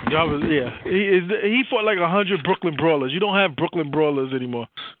 Yeah, jobbers. Yeah, he fought like 100 Brooklyn Brawlers. You don't have Brooklyn Brawlers anymore.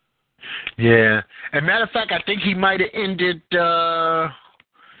 Yeah, and matter of fact, I think he might have ended Bret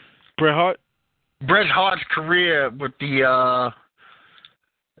Hart. Bret Hart's career with the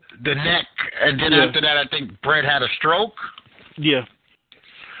the neck, and then after that, I think Bret had a stroke. Yeah.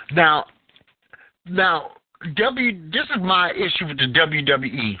 Now, this is my issue with the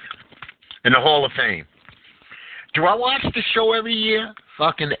WWE and the Hall of Fame. Do I watch the show every year?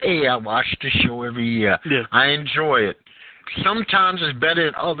 Fucking A, I watch the show every year. Yeah. I enjoy it. Sometimes it's better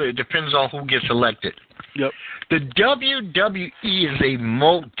than others. It depends on who gets elected. Yep. The WWE is a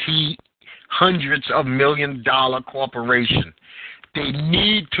multi-hundreds of $million corporation. They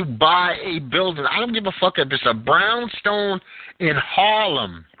need to buy a building. I don't give a fuck if it's a brownstone in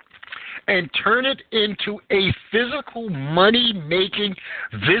Harlem, and turn it into a physical, money-making,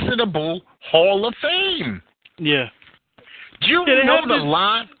 visitable Hall of Fame. Yeah. Do you know the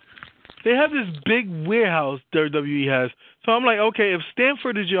line? They have this big warehouse WWE has. So I'm like, okay, if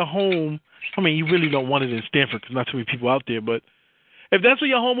Stanford is your home, I mean, you really don't want it in Stanford because not too many people out there, but if that's what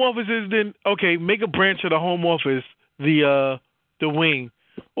your home office is, then, okay, make a branch of the home office, the wing.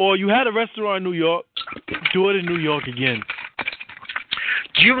 Or you had a restaurant in New York, do it in New York again.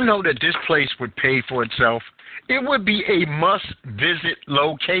 Do you know that this place would pay for itself? It would be a must-visit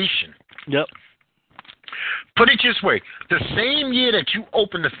location. Yep. Put it this way. The same year that you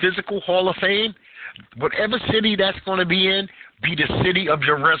open the physical Hall of Fame, whatever city that's going to be in, be the city of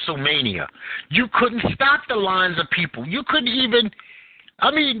your WrestleMania. You couldn't stop the lines of people. You couldn't even,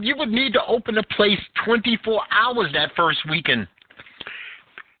 I mean, you would need to open the place 24 hours that first weekend.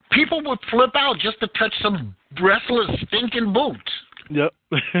 People would flip out just to touch some wrestlers' stinking boots. Yep.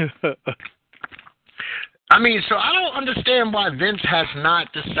 I mean, so I don't understand why Vince has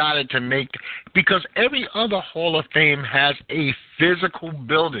not decided to make, because every other Hall of Fame has a physical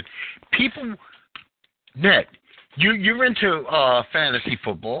building. People, Ned, you're into fantasy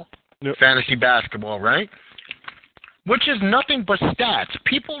football, yep. Fantasy basketball, right? Which is nothing but stats.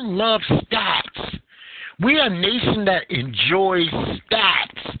 People love stats. We are a nation that enjoys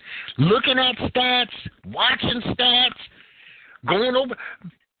stats. Looking at stats, watching stats, going over.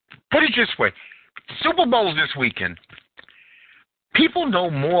 Put it this way. Super Bowl's this weekend. People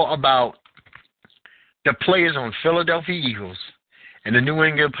know more about the players on Philadelphia Eagles and the New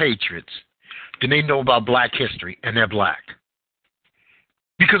England Patriots than they know about black history, and they're black.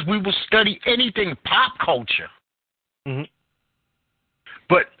 Because we will study anything pop culture. Mm-hmm.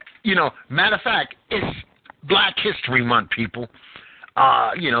 But, you know, matter of fact, it's Black History Month, people.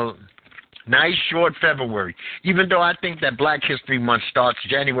 Nice short February. Even though I think that Black History Month starts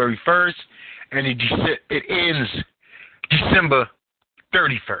January 1st, and it ends December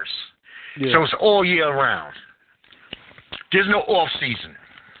 31st. Yeah. So it's all year round. There's no off season.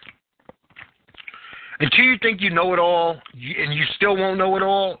 Until you think you know it all, and you still won't know it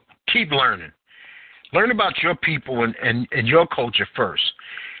all, keep learning. Learn about your people and your culture first.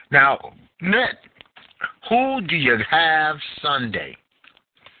 Now, Ned, who do you have Sunday?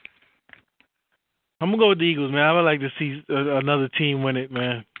 I'm going to go with the Eagles, man. I would like to see another team win it,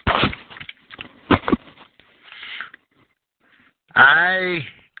 man.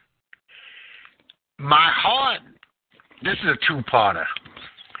 My heart, this is a two-parter.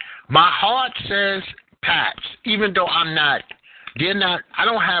 My heart says Pats, even though I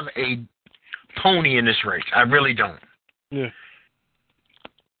don't have a pony in this race. I really don't. Yeah.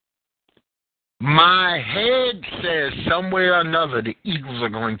 My head says somewhere or another the Eagles are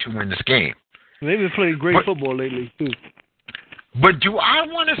going to win this game. They've been playing great football lately, too. But do I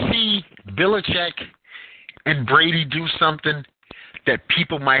want to see Belichick and Brady do something that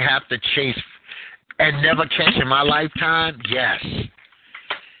people might have to chase and never catch in my lifetime? Yes.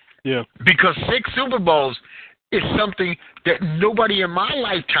 Yeah. Because 6 Super Bowls is something that nobody in my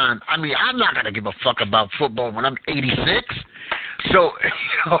lifetime, I mean, I'm not going to give a fuck about football when I'm 86. So,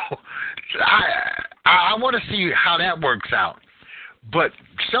 I want to see how that works out. But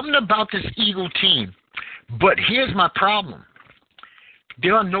something about this Eagle team. But here's my problem.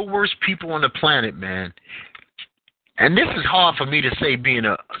 There are no worse people on the planet, man. And this is hard for me to say being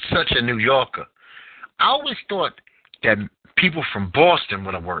such a New Yorker. I always thought that people from Boston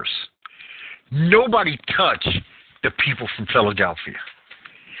were the worst. Nobody touched the people from Philadelphia.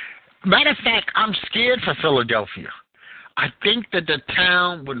 Matter of fact, I'm scared for Philadelphia. I think that the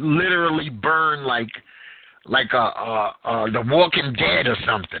town would literally burn like The Walking Dead or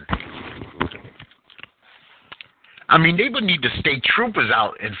something. I mean, they would need the state troopers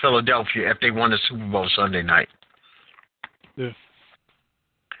out in Philadelphia if they won the Super Bowl Sunday night. Yeah.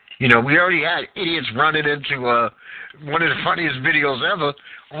 You know, we already had idiots running into one of the funniest videos ever,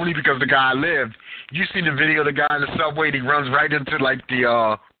 only because the guy lived. You seen the video of the guy in the subway, and he runs right into, like,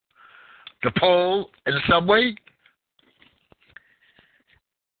 the pole in the subway?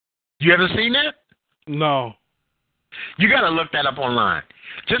 You ever seen that? No. You got to look that up online.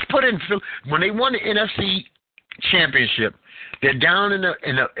 Just put in when they won the NFC Championship. They're down in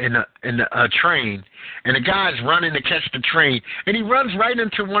a train, and the guy's running to catch the train, and he runs right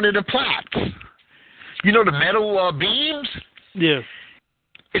into one of the plats. You know the metal beams? Yeah.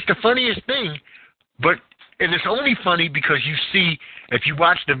 It's the funniest thing, and it's only funny because you see, if you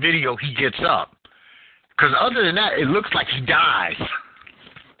watch the video, he gets up. Because other than that, it looks like he dies.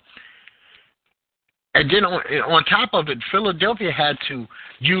 And then on top of it, Philadelphia had to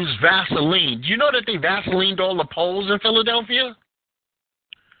use Vaseline. Do you know that they Vaselined all the poles in Philadelphia?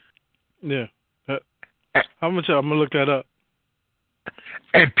 Yeah. How much? I'm going to look that up.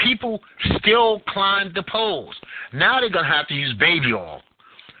 And people still climbed the poles. Now they're going to have to use baby oil.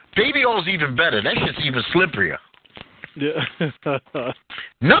 Baby oil's even better. That shit's even slipperier. Yeah.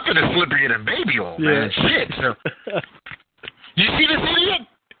 Nothing is slipperier than baby oil, man. Shit. So, you see this idiot?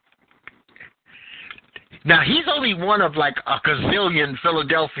 Now, he's only one of like a gazillion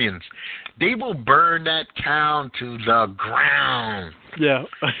Philadelphians. They will burn that town to the ground. Yeah.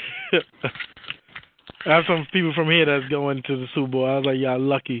 I have some people from here that's going to the Super Bowl. I was like, y'all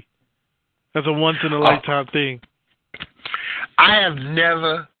lucky. That's a once-in-a-lifetime thing. I have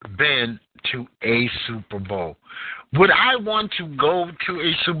never been to a Super Bowl. Would I want to go to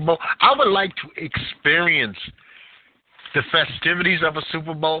a Super Bowl? I would like to experience the festivities of a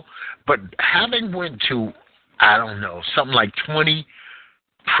Super Bowl, but having went to, I don't know, something like 20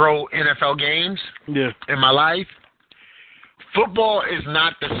 pro NFL games in my life, football is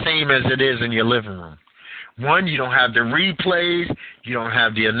not the same as it is in your living room. One, you don't have the replays, you don't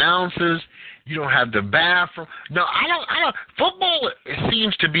have the announcers, you don't have the bathroom. No, I don't. Football, it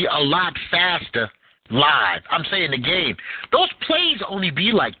seems to be a lot faster live. I'm saying the game. Those plays only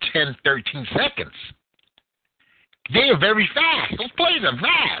be like 10, 13 seconds. They are very fast. Those plays are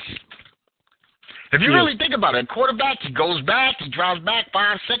fast. If you really think about it, quarterback, he goes back, he drives back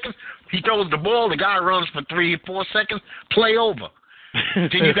 5 seconds, he throws the ball, the guy runs for 3 or 4 seconds, play over.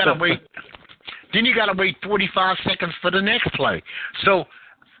 Then you gotta wait. Then you gotta wait 45 seconds for the next play. So,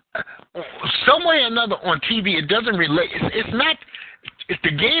 some way or another on TV, it doesn't relate. It's not.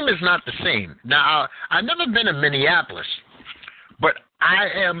 The game is not the same. Now, I've never been in Minneapolis, but I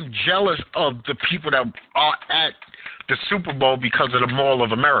am jealous of the people that are at the Super Bowl because of the Mall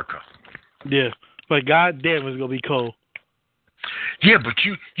of America. Yeah, but goddamn, it's gonna be cold. Yeah, but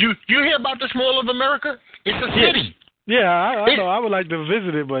you hear about this Mall of America? It's a city. Yeah, I know. I would like to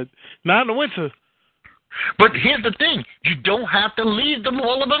visit it, but not in the winter. But here's the thing: you don't have to leave the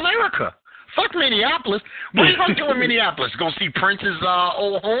Mall of America. Fuck Minneapolis. What are you gonna do in Minneapolis? Go see Prince's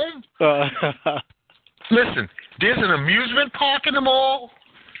old home? Listen, there's an amusement park in the mall.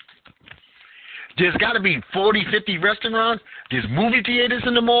 There's got to be 40, 50 restaurants. There's movie theaters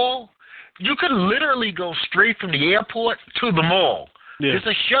in the mall. You could literally go straight from the airport to the mall. Yeah. There's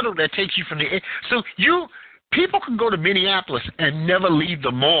a shuttle that takes you from the air. So people can go to Minneapolis and never leave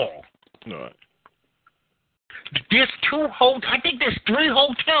the mall. All right. There's I think there's 3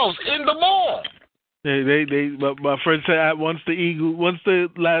 hotels in the mall. My friend said once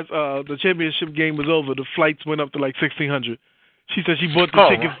the championship game was over, the flights went up to like 1,600. She said she bought the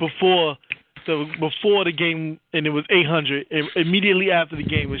tickets before the game, and it was 800. And immediately after the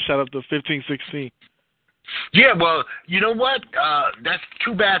game, it shot up to 15, 16. Yeah, well, you know what? That's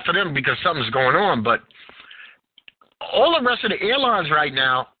too bad for them because something's going on. But all the rest of the airlines right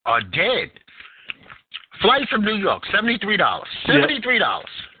now are dead. Flight from New York, $73. $73.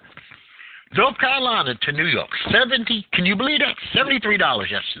 North Carolina to New York, $70. Can you believe that? $73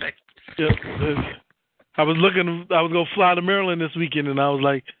 yesterday. Yep. I was going to fly to Maryland this weekend, and I was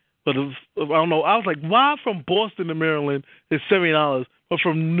like, I don't know. I was like, why from Boston to Maryland is $70, but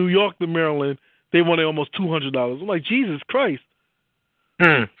from New York to Maryland they wanted almost $200. I'm like, Jesus Christ.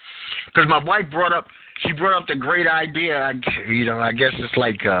 Because my wife brought up the great idea. I guess it's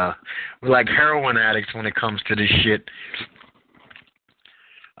like we're like heroin addicts when it comes to this shit.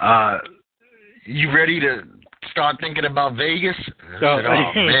 You ready to start thinking about Vegas? I said,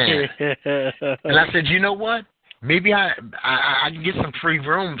 oh man. And I said, you know what? Maybe I can get some free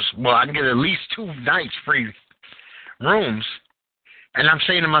rooms. Well, I can get at least 2 nights free rooms. And I'm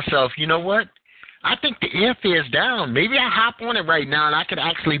saying to myself, you know what? I think the airfare's down. Maybe I hop on it right now and I could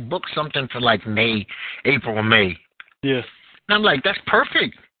actually book something for like April or May. Yeah. And I'm like, that's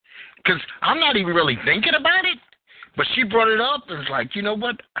perfect. Because I'm not even really thinking about it. But she brought it up and was like, you know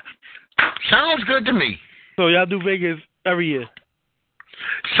what? Sounds good to me. So y'all do Vegas every year?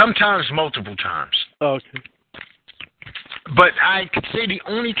 Sometimes multiple times. Oh, okay. But I could say the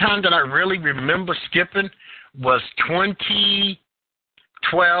only time that I really remember skipping was 2014.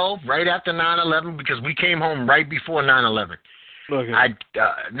 12, right after 9/11, because we came home right before 9/11. Okay.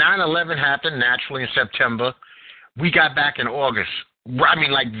 9/11 happened naturally in September. We got back in August. I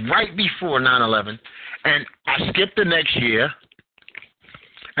mean, like right before 9/11, and I skipped the next year,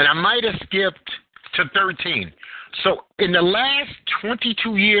 and I might have skipped to 13. So in the last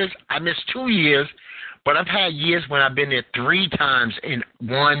 22 years, I missed 2 years, but I've had years when I've been there 3 times in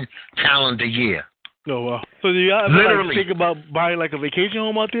one calendar year. Oh, wow. So do you ever think about buying like a vacation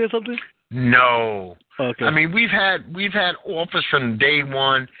home out there or something? No. Okay. I mean, we've had offers from day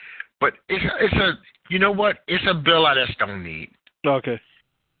one, but it's a you know what? It's a bill I just don't need. Okay.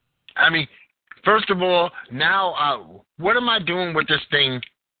 I mean, first of all, now what am I doing with this thing?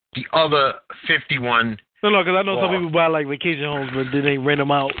 The other 51. No, because I know some people buy like vacation homes, but then they rent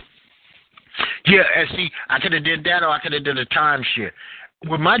them out. Yeah, and see, I could have did that, or I could have did a timeshare.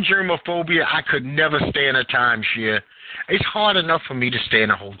 With my germophobia, I could never stay in a timeshare. It's hard enough for me to stay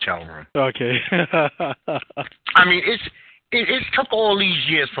in a hotel room. Okay. I mean, it took all these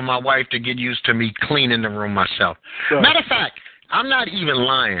years for my wife to get used to me cleaning the room myself. Sure. Matter of fact, I'm not even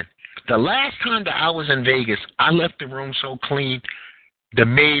lying. The last time that I was in Vegas, I left the room so clean, the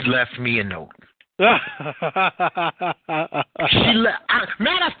maid left me a note. She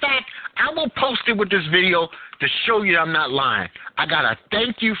matter of fact, I will post it with this video to show you I'm not lying. I got a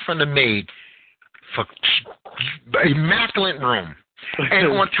thank you from the maid for immaculate room. And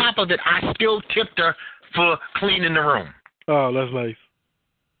on top of it, I still tipped her for cleaning the room. Oh, that's nice.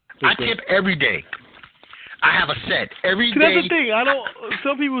 I tip every day. I have a set every day. That's the thing.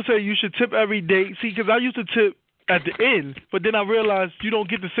 Some people say you should tip every day. See, because I used to tip at the end, but then I realized you don't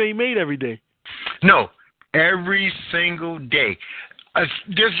get the same maid every day. No, every single day.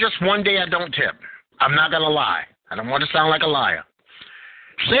 There's just one day I don't tip. I'm not going to lie. I don't want to sound like a liar.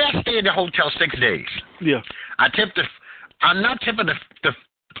 Say I stay in the hotel 6 days. Yeah. I'm not tipping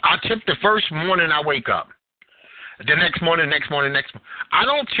I tip the first morning I wake up. The next morning. I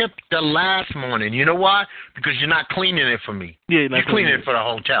don't tip the last morning. You know why? Because you're not cleaning it for me. Yeah, you're cleaning it for the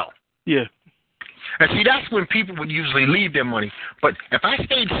hotel. Yeah. And see, that's when people would usually leave their money. But if I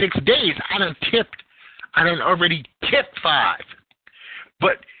stayed 6 days, I done already tipped 5.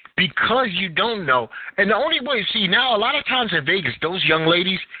 But because you don't know, and the only way, see, now a lot of times in Vegas, those young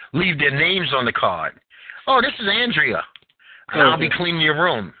ladies leave their names on the card. Oh, this is Andrea. And I'll be cleaning your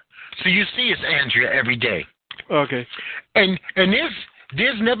room. So you see it's Andrea every day. Okay. And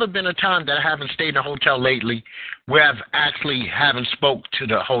there's never been a time that I haven't stayed in a hotel lately where I've actually haven't spoke to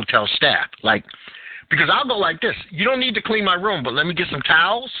the hotel staff. Like, because I'll go like this. You don't need to clean my room, but let me get some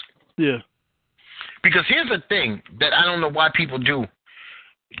towels. Yeah. Because here's the thing that I don't know why people do.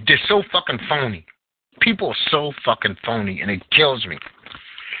 They're so fucking phony. People are so fucking phony, and it kills me.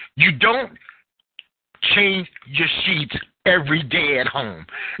 You don't change your sheets every day at home.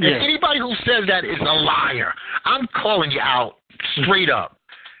 Yeah. And anybody who says that is a liar. I'm calling you out straight up.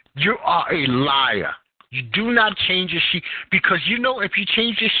 You are a liar. You do not change your sheet because you know if you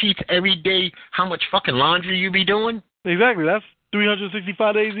change your sheets every day, how much fucking laundry you be doing? Exactly. That's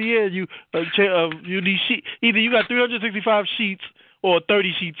 365 days a year. You need sheet. Either you got 365 sheets or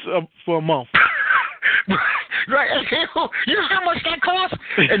 30 sheets for a month. Right. You know how much that costs?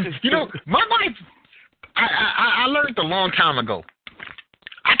 And you know, my wife. I learned a long time ago.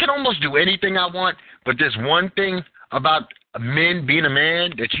 I can almost do anything I want, but there's one thing about men being a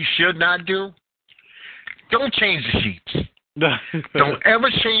man that you should not do. Don't change the sheets. Don't ever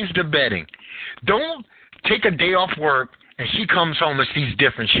change the bedding. Don't take a day off work and she comes home and sees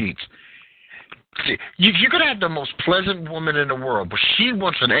different sheets. You're going to have the most pleasant woman in the world, but she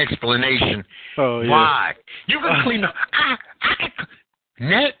wants an explanation. Oh, yeah. Why? You can clean up.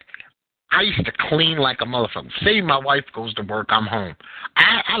 Net. I used to clean like a motherfucker. Say my wife goes to work, I'm home.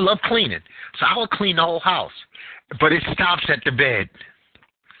 I love cleaning, so I would clean the whole house. But it stops at the bed.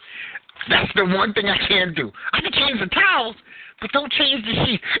 That's the one thing I can't do. I can change the towels, but don't change the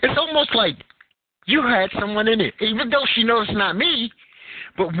sheet. It's almost like you had someone in it, even though she knows it's not me.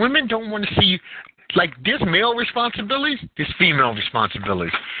 But women don't want to see you. Like, there's male responsibilities, there's female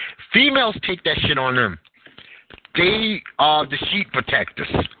responsibilities. Females take that shit on them. They are the sheet protectors.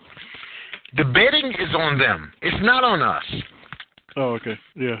 The bedding is on them. It's not on us. Oh, okay.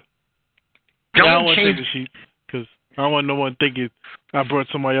 Yeah. I don't want to take the sheets because I don't want no one thinking I brought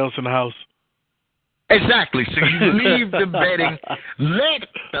somebody else in the house. Exactly. So you leave the bedding. Let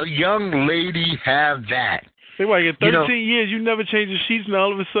the young lady have that. They might get 13 years. You never changed the sheets, and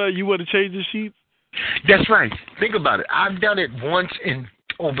all of a sudden you want to change the sheets? That's right. Think about it. I've done it once in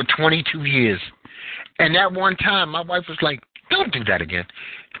over 22 years. And that one time, my wife was like, don't do that again.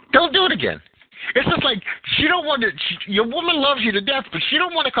 Don't do it again. It's just like she don't want to. Your woman loves you to death, but she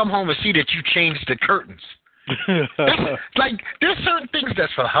don't want to come home and see that you changed the curtains. Like there's certain things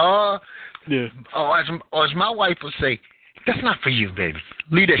that's for her. Yeah. Or as my wife would say, that's not for you, baby.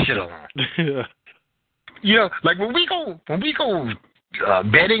 Leave that shit alone. Yeah. You know, like when we go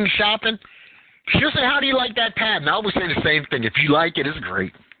bedding shopping, she'll say, "How do you like that pad?" And I always say the same thing. If you like it, it's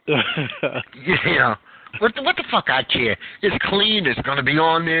great. You know, what the fuck I care? It's clean. It's gonna be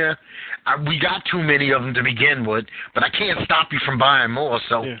on there. We got too many of them to begin with, but I can't stop you from buying more.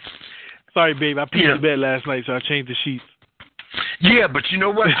 So, yeah. Sorry, babe. I peed in bed last night, so I changed the sheets. Yeah, but you know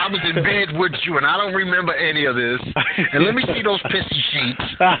what? I was in bed with you, and I don't remember any of this. And let me see those pissy sheets.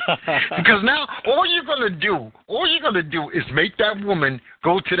 Because now, all you're gonna do is make that woman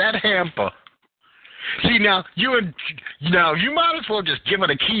go to that hamper. See, now you might as well just give her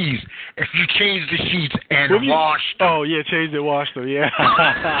the keys if you change the sheets and wash them. Oh yeah, change and wash them. Yeah.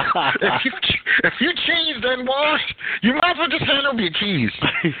 if you changed and washed, you might as well just hand over your keys.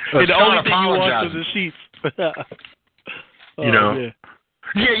 And the only thing you wash is the sheets. You know.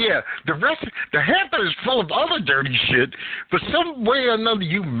 Yeah. Yeah. The hamper is full of other dirty shit, but some way or another,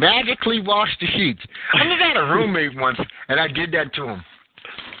 you magically wash the sheets. I just had a roommate once, and I did that to him.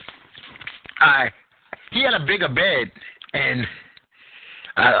 He had a bigger bed, and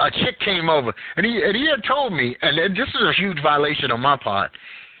a chick came over, and he had told me, and this is a huge violation on my part,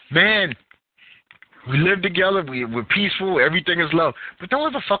 man, we live together, we're peaceful, everything is love, but don't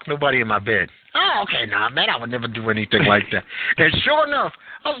ever fuck nobody in my bed. Oh, okay, nah, man, I would never do anything like that. And sure enough,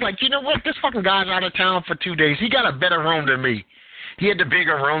 I was like, you know what, this fucking guy's out of town for 2 days. He got a better room than me. He had the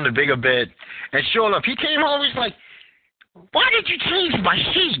bigger room, the bigger bed. And sure enough, he came home, he's like, why did you change my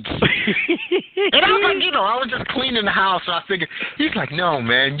sheets? And I was like, I was just cleaning the house, so I figured, he's like, no,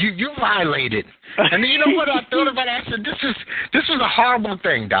 man, you violated. And then you know what I thought about it? I said, this is a horrible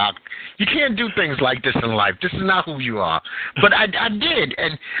thing, Doc. You can't do things like this in life. This is not who you are. But I did,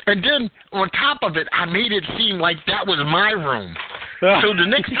 and then on top of it, I made it seem like that was my room. So the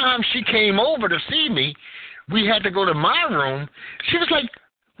next time she came over to see me, we had to go to my room. She was like,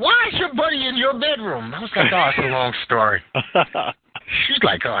 why is your buddy in your bedroom? I was like, oh, it's a long story. She's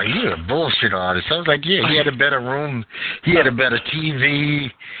like, oh, you're a bullshit artist. I was like, yeah, he had a better room. He had a better TV.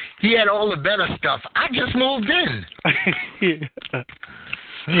 He had all the better stuff. I just moved in.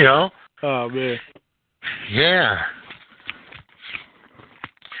 You know? Oh, man. Yeah.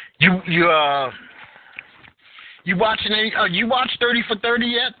 You watching any? You watched 30 for 30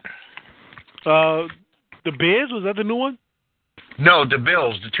 yet? The Bears, was that the new one? No, the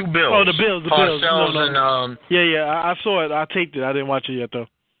Bills, the two Bills. Oh, the Bills. Parcells No. and Yeah, I saw it. I taped it. I didn't watch it yet though.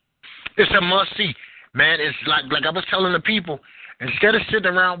 It's a must see, man. It's like I was telling the people, instead of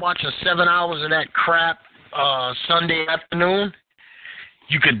sitting around watching 7 hours of that crap Sunday afternoon,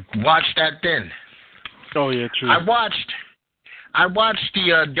 you could watch that then. Oh yeah, true. I watched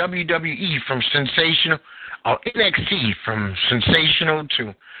the WWE from Sensational, or NXT from Sensational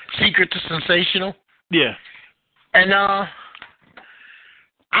to Secret to Sensational. Yeah. And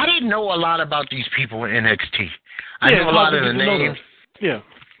I didn't know a lot about these people in NXT. I knew a lot of the names. Yeah.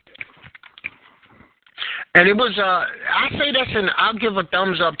 And it was, I say I'll give a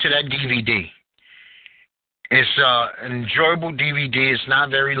thumbs up to that DVD. It's an enjoyable DVD. It's not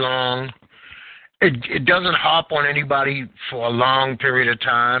very long. It doesn't hop on anybody for a long period of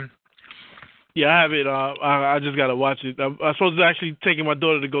time. Yeah, I have it. I just got to watch it. I'm supposed to actually taking my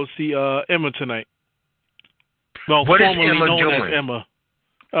daughter to go see Emma tonight. Well, what is formerly Emma known doing? as Emma.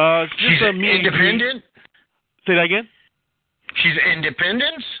 She's independent? Say that again? She's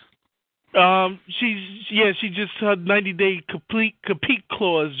independent? She just her 90-day compete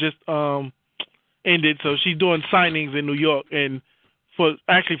clause just ended, so she's doing signings in New York and for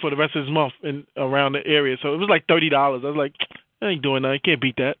the rest of this month and around the area. So it was like $30. I was like, I ain't doing that. I can't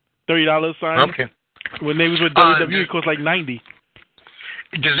beat that. $30 sign. Okay. When they was with WWE, it cost like $90.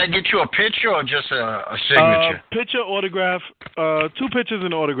 Does that get you a picture or just a signature? Picture, autograph, 2 pictures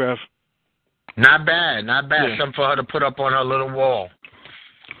and autograph. Not bad. Yeah. Something for her to put up on her little wall.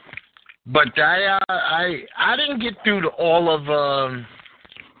 But I didn't get through to all of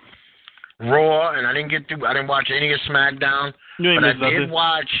Raw, and I didn't watch any of SmackDown. But I did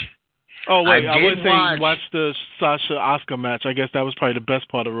watch. Oh wait, I would say you watched the Sasha Asuka match. I guess that was probably the best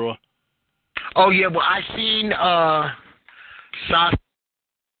part of Raw. Oh yeah, well I seen Sasha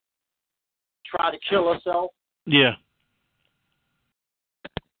try to kill herself. Yeah.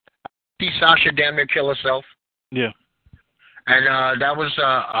 See Sasha damn near kill herself. Yeah. And that was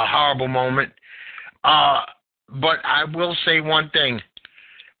a horrible moment. But I will say one thing.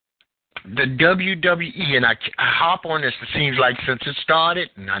 the WWE, and I hop on this, it seems like since it started,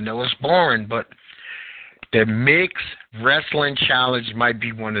 and I know it's boring, but the Mixed Wrestling Challenge might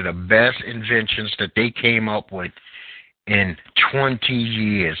be one of the best inventions that they came up with in 20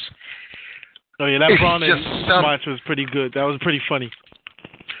 years. Oh, yeah, that Braun match was pretty good. That was pretty funny.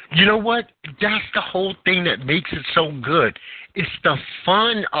 You know what? That's the whole thing that makes it so good. It's the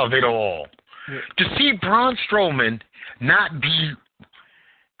fun of it all. Yeah. To see Braun Strowman not be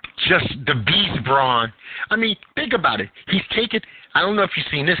just the beast Braun. I mean, think about it. He's taken, I don't know if you've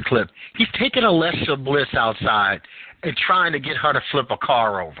seen this clip, he's taken Alexa Bliss outside and trying to get her to flip a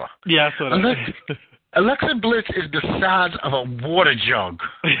car over. Yeah, I saw that. Alexa Bliss is the size of a water jug.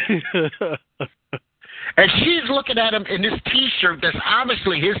 And she's looking at him in this T-shirt that's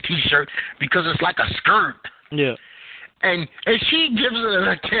obviously his T-shirt because it's like a skirt. Yeah. And she gives it an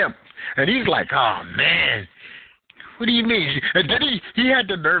attempt. And he's like, oh, man, what do you mean? And then he had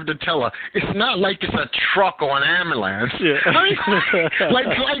the nerve to tell her, it's not like it's a truck or an ambulance. Yeah. I mean, like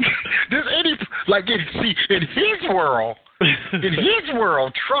there's any, like, in his world,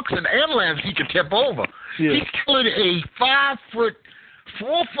 trucks and ambulance he could tip over. Yeah. He's killing a 4'11",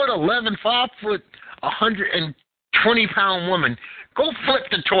 120-pound woman. Go flip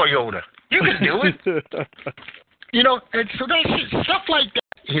the Toyota. You can do it. You know, and so that shit, stuff like that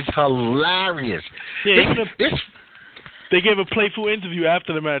is hilarious. Yeah, they gave a playful interview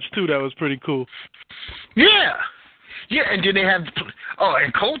after the match, too. That was pretty cool. Yeah. Yeah, and then they have,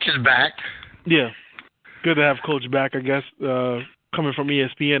 and Coach is back. Yeah. Good to have Coach back, I guess, coming from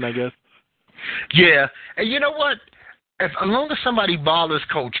ESPN, I guess. Yeah. And you know what? As long as somebody bothers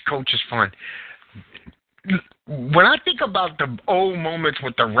Coach is fun. When I think about the old moments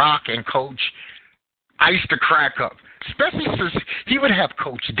with The Rock and Coach, I used to crack up. Especially since he would have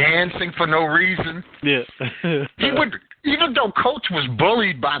Coach dancing for no reason. Yeah. He would, even though Coach was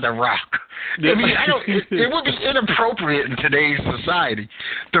bullied by The Rock. Yeah. I mean, it would be inappropriate in today's society.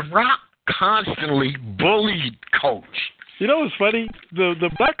 The Rock constantly bullied Coach. You know what's funny?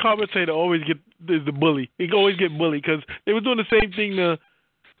 The black commentator always is the bully. He always get bullied because they were doing the same thing to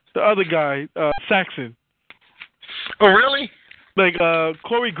the other guy, Saxon. Oh, really? Like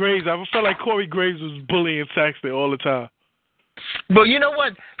Corey Graves. I felt like Corey Graves was bullying Saxon all the time. But you know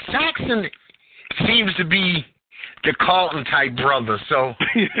what? Saxon seems to be the Carlton type brother. So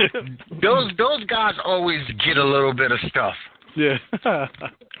those guys always get a little bit of stuff. Yeah.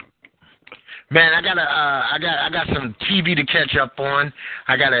 Man, I got some TV to catch up on.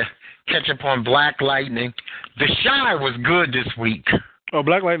 I gotta catch up on Black Lightning. The SheÄ was good this week. Oh,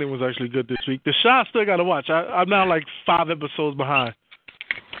 Black Lightning was actually good this week. The SheÄ I still got to watch. I'm now like 5 episodes behind.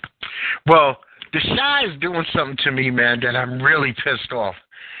 Well, the SheÄ is doing something to me, man, that I'm really pissed off.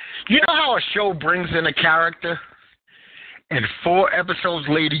 You know how a show brings in a character, and 4 episodes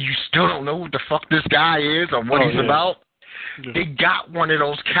later you still don't know what the fuck this guy is or what he's about? Yeah. They got one of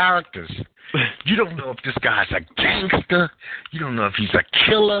those characters. You don't know if this guy's a gangster. You don't know if he's a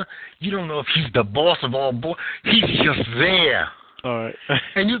killer. You don't know if he's the boss of all boys. He's just there. All right.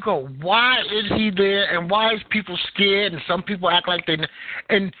 And you go, why is he there, and why is people scared, and some people act like they...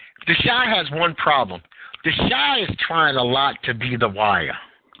 And the SheÄ has one problem. The SheÄ is trying a lot to be The Wire.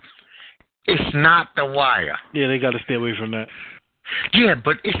 It's not The Wire. Yeah, they got to stay away from that. Yeah,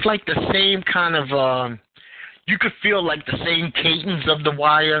 but it's like the same kind of... you could feel like the same cadence of The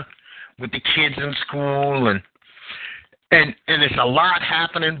Wire with the kids in school, and it's a lot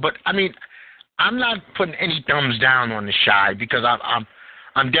happening, but, I mean... I'm not putting any thumbs down on the SheÄ because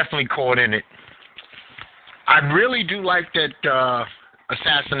I'm definitely caught in it. I really do like that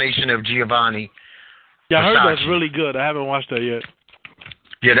assassination of Giovanni. Yeah, I heard that's really good. I haven't watched that yet.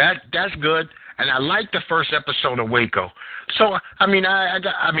 Yeah, that's good, and I like the first episode of Waco. So I mean,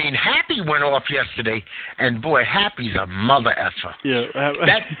 Happy went off yesterday, and boy, Happy's a mother effer. Yeah,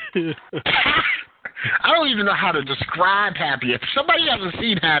 I don't even know how to describe Happy. If somebody hasn't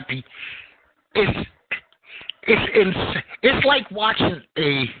seen Happy. It's like watching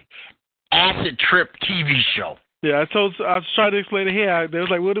a acid trip TV show. Yeah, I was trying to explain it here. They was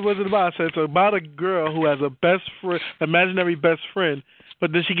like, what was it about? I said, it's about a girl who has a best friend, imaginary best friend,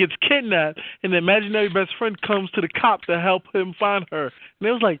 but then she gets kidnapped, and the imaginary best friend comes to the cop to help him find her. And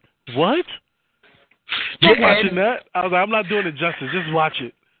they was like, what? I'm watching that. I was like, I'm not doing it justice. Just watch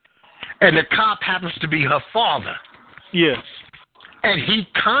it. And the cop happens to be her father. Yeah. And he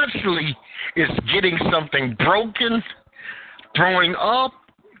constantly is getting something broken, throwing up,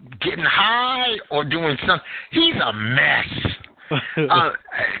 getting high, or doing something. He's a mess.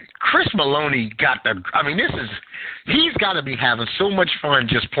 Chris Maloney got the... I mean, he's got to be having so much fun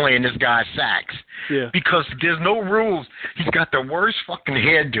just playing this guy's sax. Yeah. Because there's no rules. He's got the worst fucking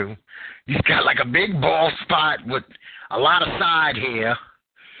hairdo. He's got like a big bald spot with a lot of side hair.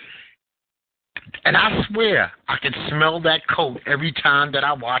 And I swear, I can smell that coat every time that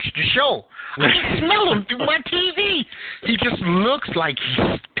I watch the show. I can smell him through my TV. He just looks like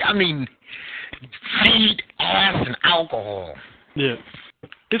feet, ass, and alcohol. Yeah.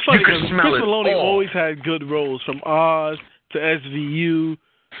 It's funny because Chris Maloney all. always had good roles, from Oz to SVU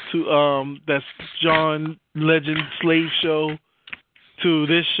to that's John Legend Slave Show to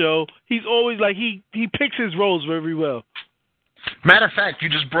this show. He's always like he picks his roles very well. Matter of fact, you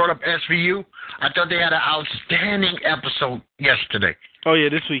just brought up SVU. I thought they had an outstanding episode yesterday. Oh yeah,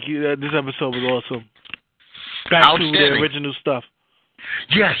 this week this episode was awesome. Back to the original stuff.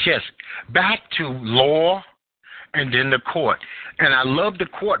 Yes. Back to law and then the court. And I love the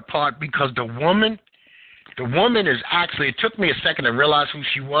court part because the woman is actually, it took me a second to realize who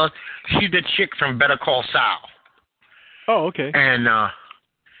she was. She's the chick from Better Call Saul. Oh, okay. And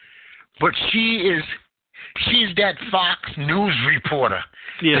but she's that Fox News reporter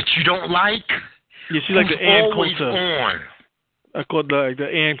that you don't like. Yeah, she's like the Ann Coulter. On. I call it the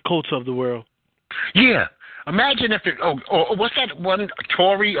Ann Coulter of the world. Yeah. Imagine if what's that one,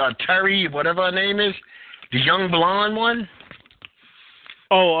 Terry, whatever her name is, the young blonde one?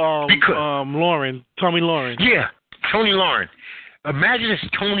 Oh, Lauren, Tommy Lauren. Yeah, Tony Lauren. Imagine it's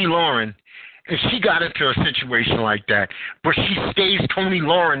Tony Lauren, and she got into a situation like that, but she stays Tony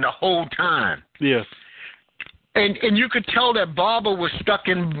Lauren the whole time. Yeah. And you could tell that Barbara was stuck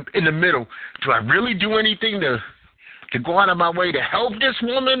in the middle. Do I really do anything to go out of my way to help this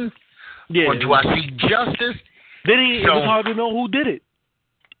woman? Yeah. Or do I seek justice? It was hard to know who did it.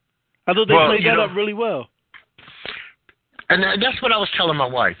 I thought they played that up really well. And that's what I was telling my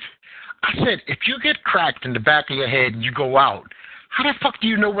wife. I said, if you get cracked in the back of your head and you go out, how the fuck do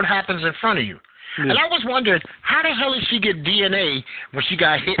you know what happens in front of you? Yeah. And I was wondering, how the hell did she get DNA when she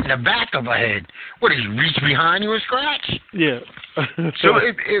got hit in the back of her head? What, did you reach behind you and scratch? Yeah. So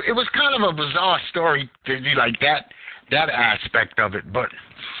it was kind of a bizarre story to be like that aspect of it. But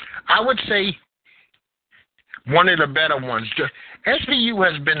I would say one of the better ones.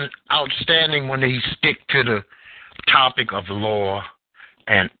 SVU has been outstanding when they stick to the topic of law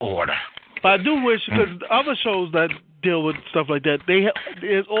and order. But I do wish, because other shows that deal with stuff like that,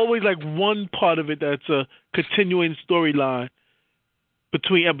 there's always like one part of it that's a continuing storyline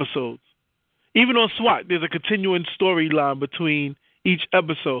between episodes. Even on SWAT, there's a continuing storyline between each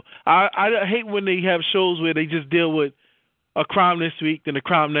episode. I hate when they have shows where they just deal with a crime this week, then a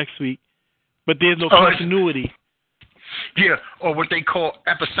crime next week, but there's no continuity. Yeah, or what they call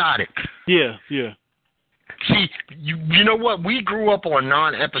episodic. Yeah. See, you know what? We grew up on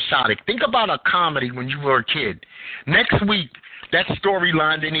non-episodic. Think about a comedy when you were a kid. Next week, that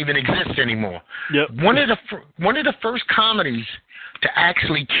storyline didn't even exist anymore. Yep. One of the first comedies to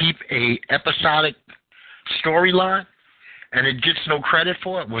actually keep a episodic storyline, and it gets no credit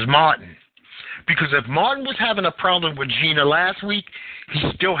for it, was Martin. Because if Martin was having a problem with Gina last week, he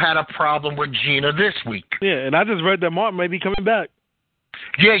still had a problem with Gina this week. Yeah, and I just read that Martin may be coming back.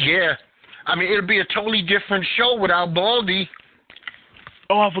 Yeah. I mean, it'll be a totally different show without Baldy.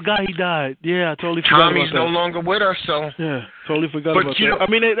 Oh, I forgot he died. Yeah, I totally forgot Tommy's about that. no longer with us, so. Yeah, totally forgot about that. I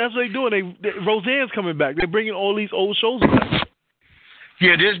mean, that's what they're doing. Roseanne's coming back. They're bringing all these old shows back.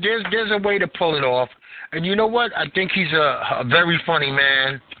 Yeah, there's a way to pull it off. And you know what? I think he's a very funny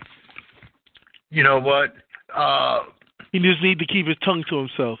man. You know what? He just needs to keep his tongue to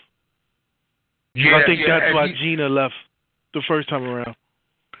himself. Yeah, I think that's why Gina left the first time around.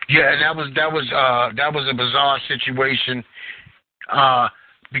 Yeah, and that was a bizarre situation.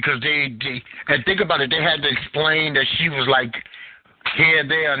 Because they and think about it, they had to explain that she was like here,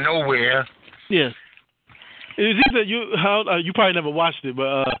 there, nowhere. Yeah. It was either you probably never watched it,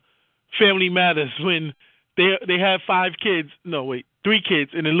 but Family Matters, when they had 3 kids,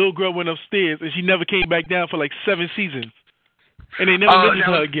 and the little girl went upstairs and she never came back down for like 7 seasons, and they never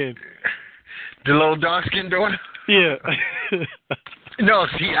mentioned her again. The little dark-skinned daughter. Yeah. No,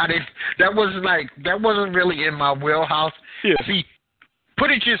 see, that wasn't really in my wheelhouse. Yeah. See, put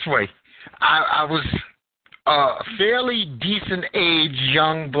it this way, I was a fairly decent age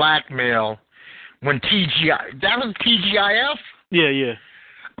young black male when that was TGIF? Yeah.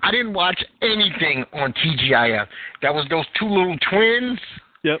 I didn't watch anything on TGIF. That was those 2 little twins.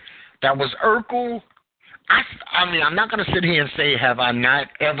 Yep. That was Urkel. I mean, I'm not going to sit here and say, have I not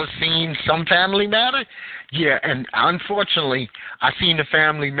ever seen some Family Matter? Yeah, and unfortunately, I seen the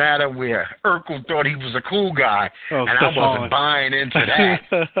Family Matter where Urkel thought he was a cool guy, and I wasn't buying into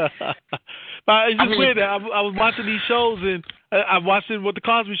that. But it's just weird that I was watching these shows, and I watched it with the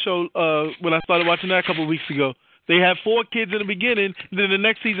Cosby Show when I started watching that a couple of weeks ago. They had 4 kids in the beginning, and then the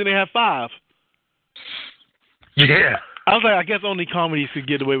next season they had 5. Yeah. I was like, I guess only comedies could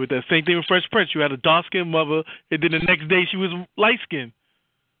get away with that. Same thing with Fresh Prince. You had a dark-skinned mother, and then the next day she was light-skinned.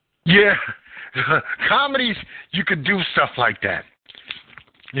 Yeah. Comedies, you could do stuff like that.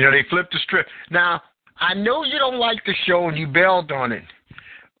 You know, they flip the script. Now, I know you don't like the show and you bailed on it,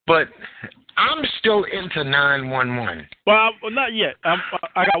 but I'm still into 911. Well, not yet. I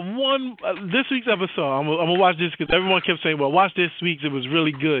got one this week's episode. I'm gonna watch this because everyone kept saying, "Well, watch this week's. It was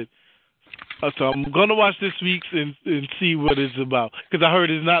really good." So I'm gonna watch this week's and see what it's about because I heard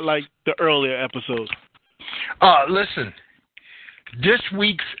it's not like the earlier episodes. Listen, this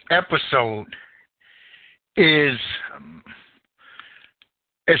week's episode is,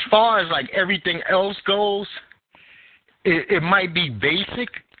 as far as like everything else goes, it might be basic,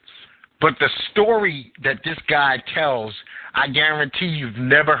 but the story that this guy tells, I guarantee you've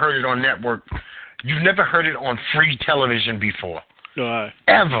never heard it on network. You've never heard it on free television before. All right.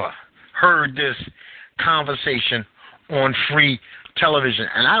 Ever heard this conversation on free television.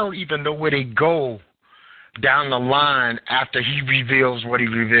 And I don't even know where they go down the line after he reveals what he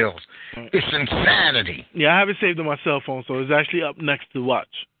reveals. It's insanity. Yeah, I haven't saved it on my cell phone, so it's actually up next to watch.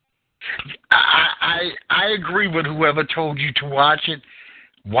 I agree with whoever told you to watch it.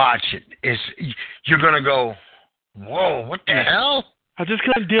 Watch it. You're going to go, whoa, what the hell? I just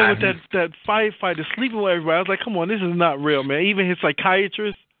couldn't deal with that firefighter sleeping with everybody. I was like, come on, this is not real, man. Even his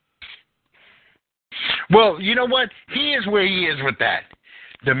psychiatrist. Well, you know what? He is where he is with that.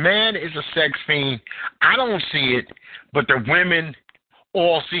 The man is a sex fiend. I don't see it, but the women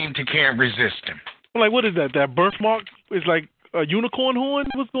all seem to can't resist him. I'm like, what is that? That birthmark is like a unicorn horn?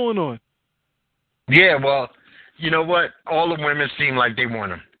 What's going on? Yeah, well, you know what? All the women seem like they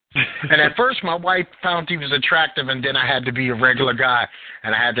want him. And at first, my wife found he was attractive, and then I had to be a regular guy,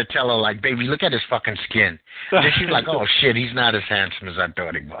 and I had to tell her, like, baby, look at his fucking skin. And then she's like, oh, shit, he's not as handsome as I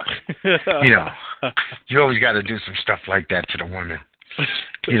thought he was. You know, you always got to do some stuff like that to the women.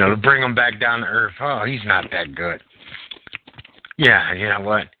 You know, to bring them back down to earth. Oh, he's not that good. Yeah, you know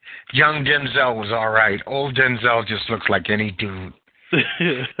what? Young Denzel was all right. Old Denzel just looks like any dude.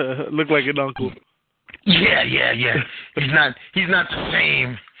 Look like an uncle. Yeah. He's not the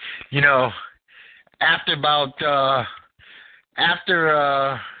same. You know, after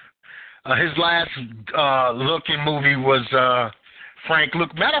his last looking movie was Frank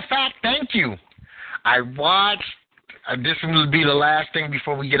Luke. Matter of fact, thank you. I watched, this will be the last thing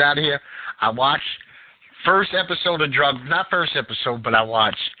before we get out of here. I watched first episode of not first episode, but I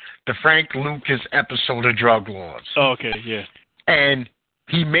watched the Frank Lucas episode of Drug Laws. Oh, okay, yeah. And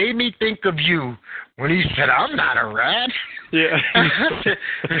he made me think of you when he said, I'm not a rat. Yeah.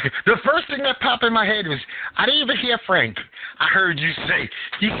 The first thing that popped in my head was, I didn't even hear Frank. I heard you say,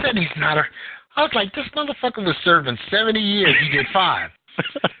 he said he's not a... I was like, this motherfucker was serving 70 years. He did 5.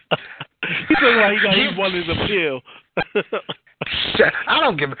 He said, like, he won his appeal. I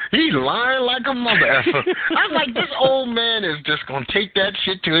don't give a... He's lying like a mother effer. I'm like, this old man is just going to take that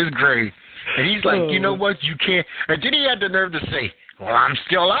shit to his grave. And he's like, you know what? You can't... And then he had the nerve to say, well, I'm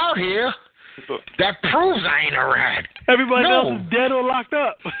still out here. That proves I ain't a rat. Everybody else is dead or locked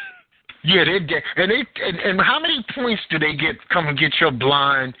up. Yeah, they're dead. And how many points do they come and get your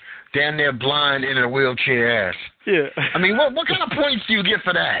blind, down there blind in a wheelchair ass? Yeah. I mean, what kind of points do you get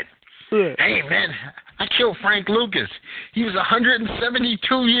for that? Yeah. Hey, man, I killed Frank Lucas. He was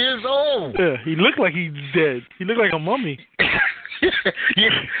 172 years old. Yeah, he looked like he's dead. He looked like a mummy. Yeah,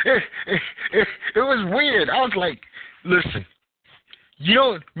 it was weird. I was like, listen, you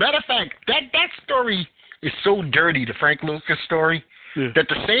know, matter of fact, that story is so dirty, the Frank Lucas story, that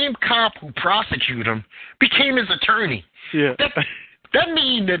the same cop who prosecuted him became his attorney. Yeah. That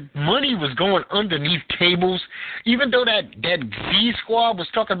means that money was going underneath tables, even though that Z Squad was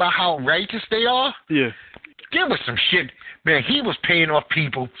talking about how righteous they are. Yeah. There was some shit. Man, he was paying off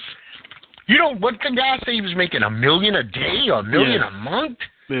people. You know, what the guy say he was making $1 million a day or $1 million a month?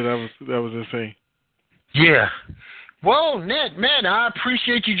 Yeah, that was insane. Yeah. Well, Ned, man, I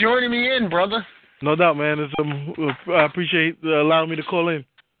appreciate you joining me in, brother. No doubt, man. I appreciate allowing me to call in.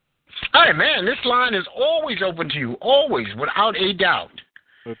 Hey, man, this line is always open to you, always, without a doubt.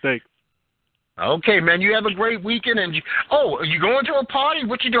 Well, thanks. Okay, man, you have a great weekend. And are you going to a party?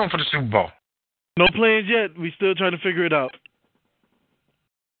 What you doing for the Super Bowl? No plans yet. We still trying to figure it out.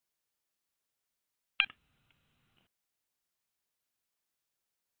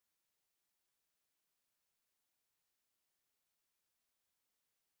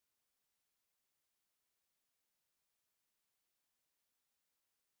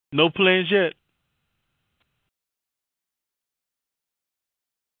 No plans yet.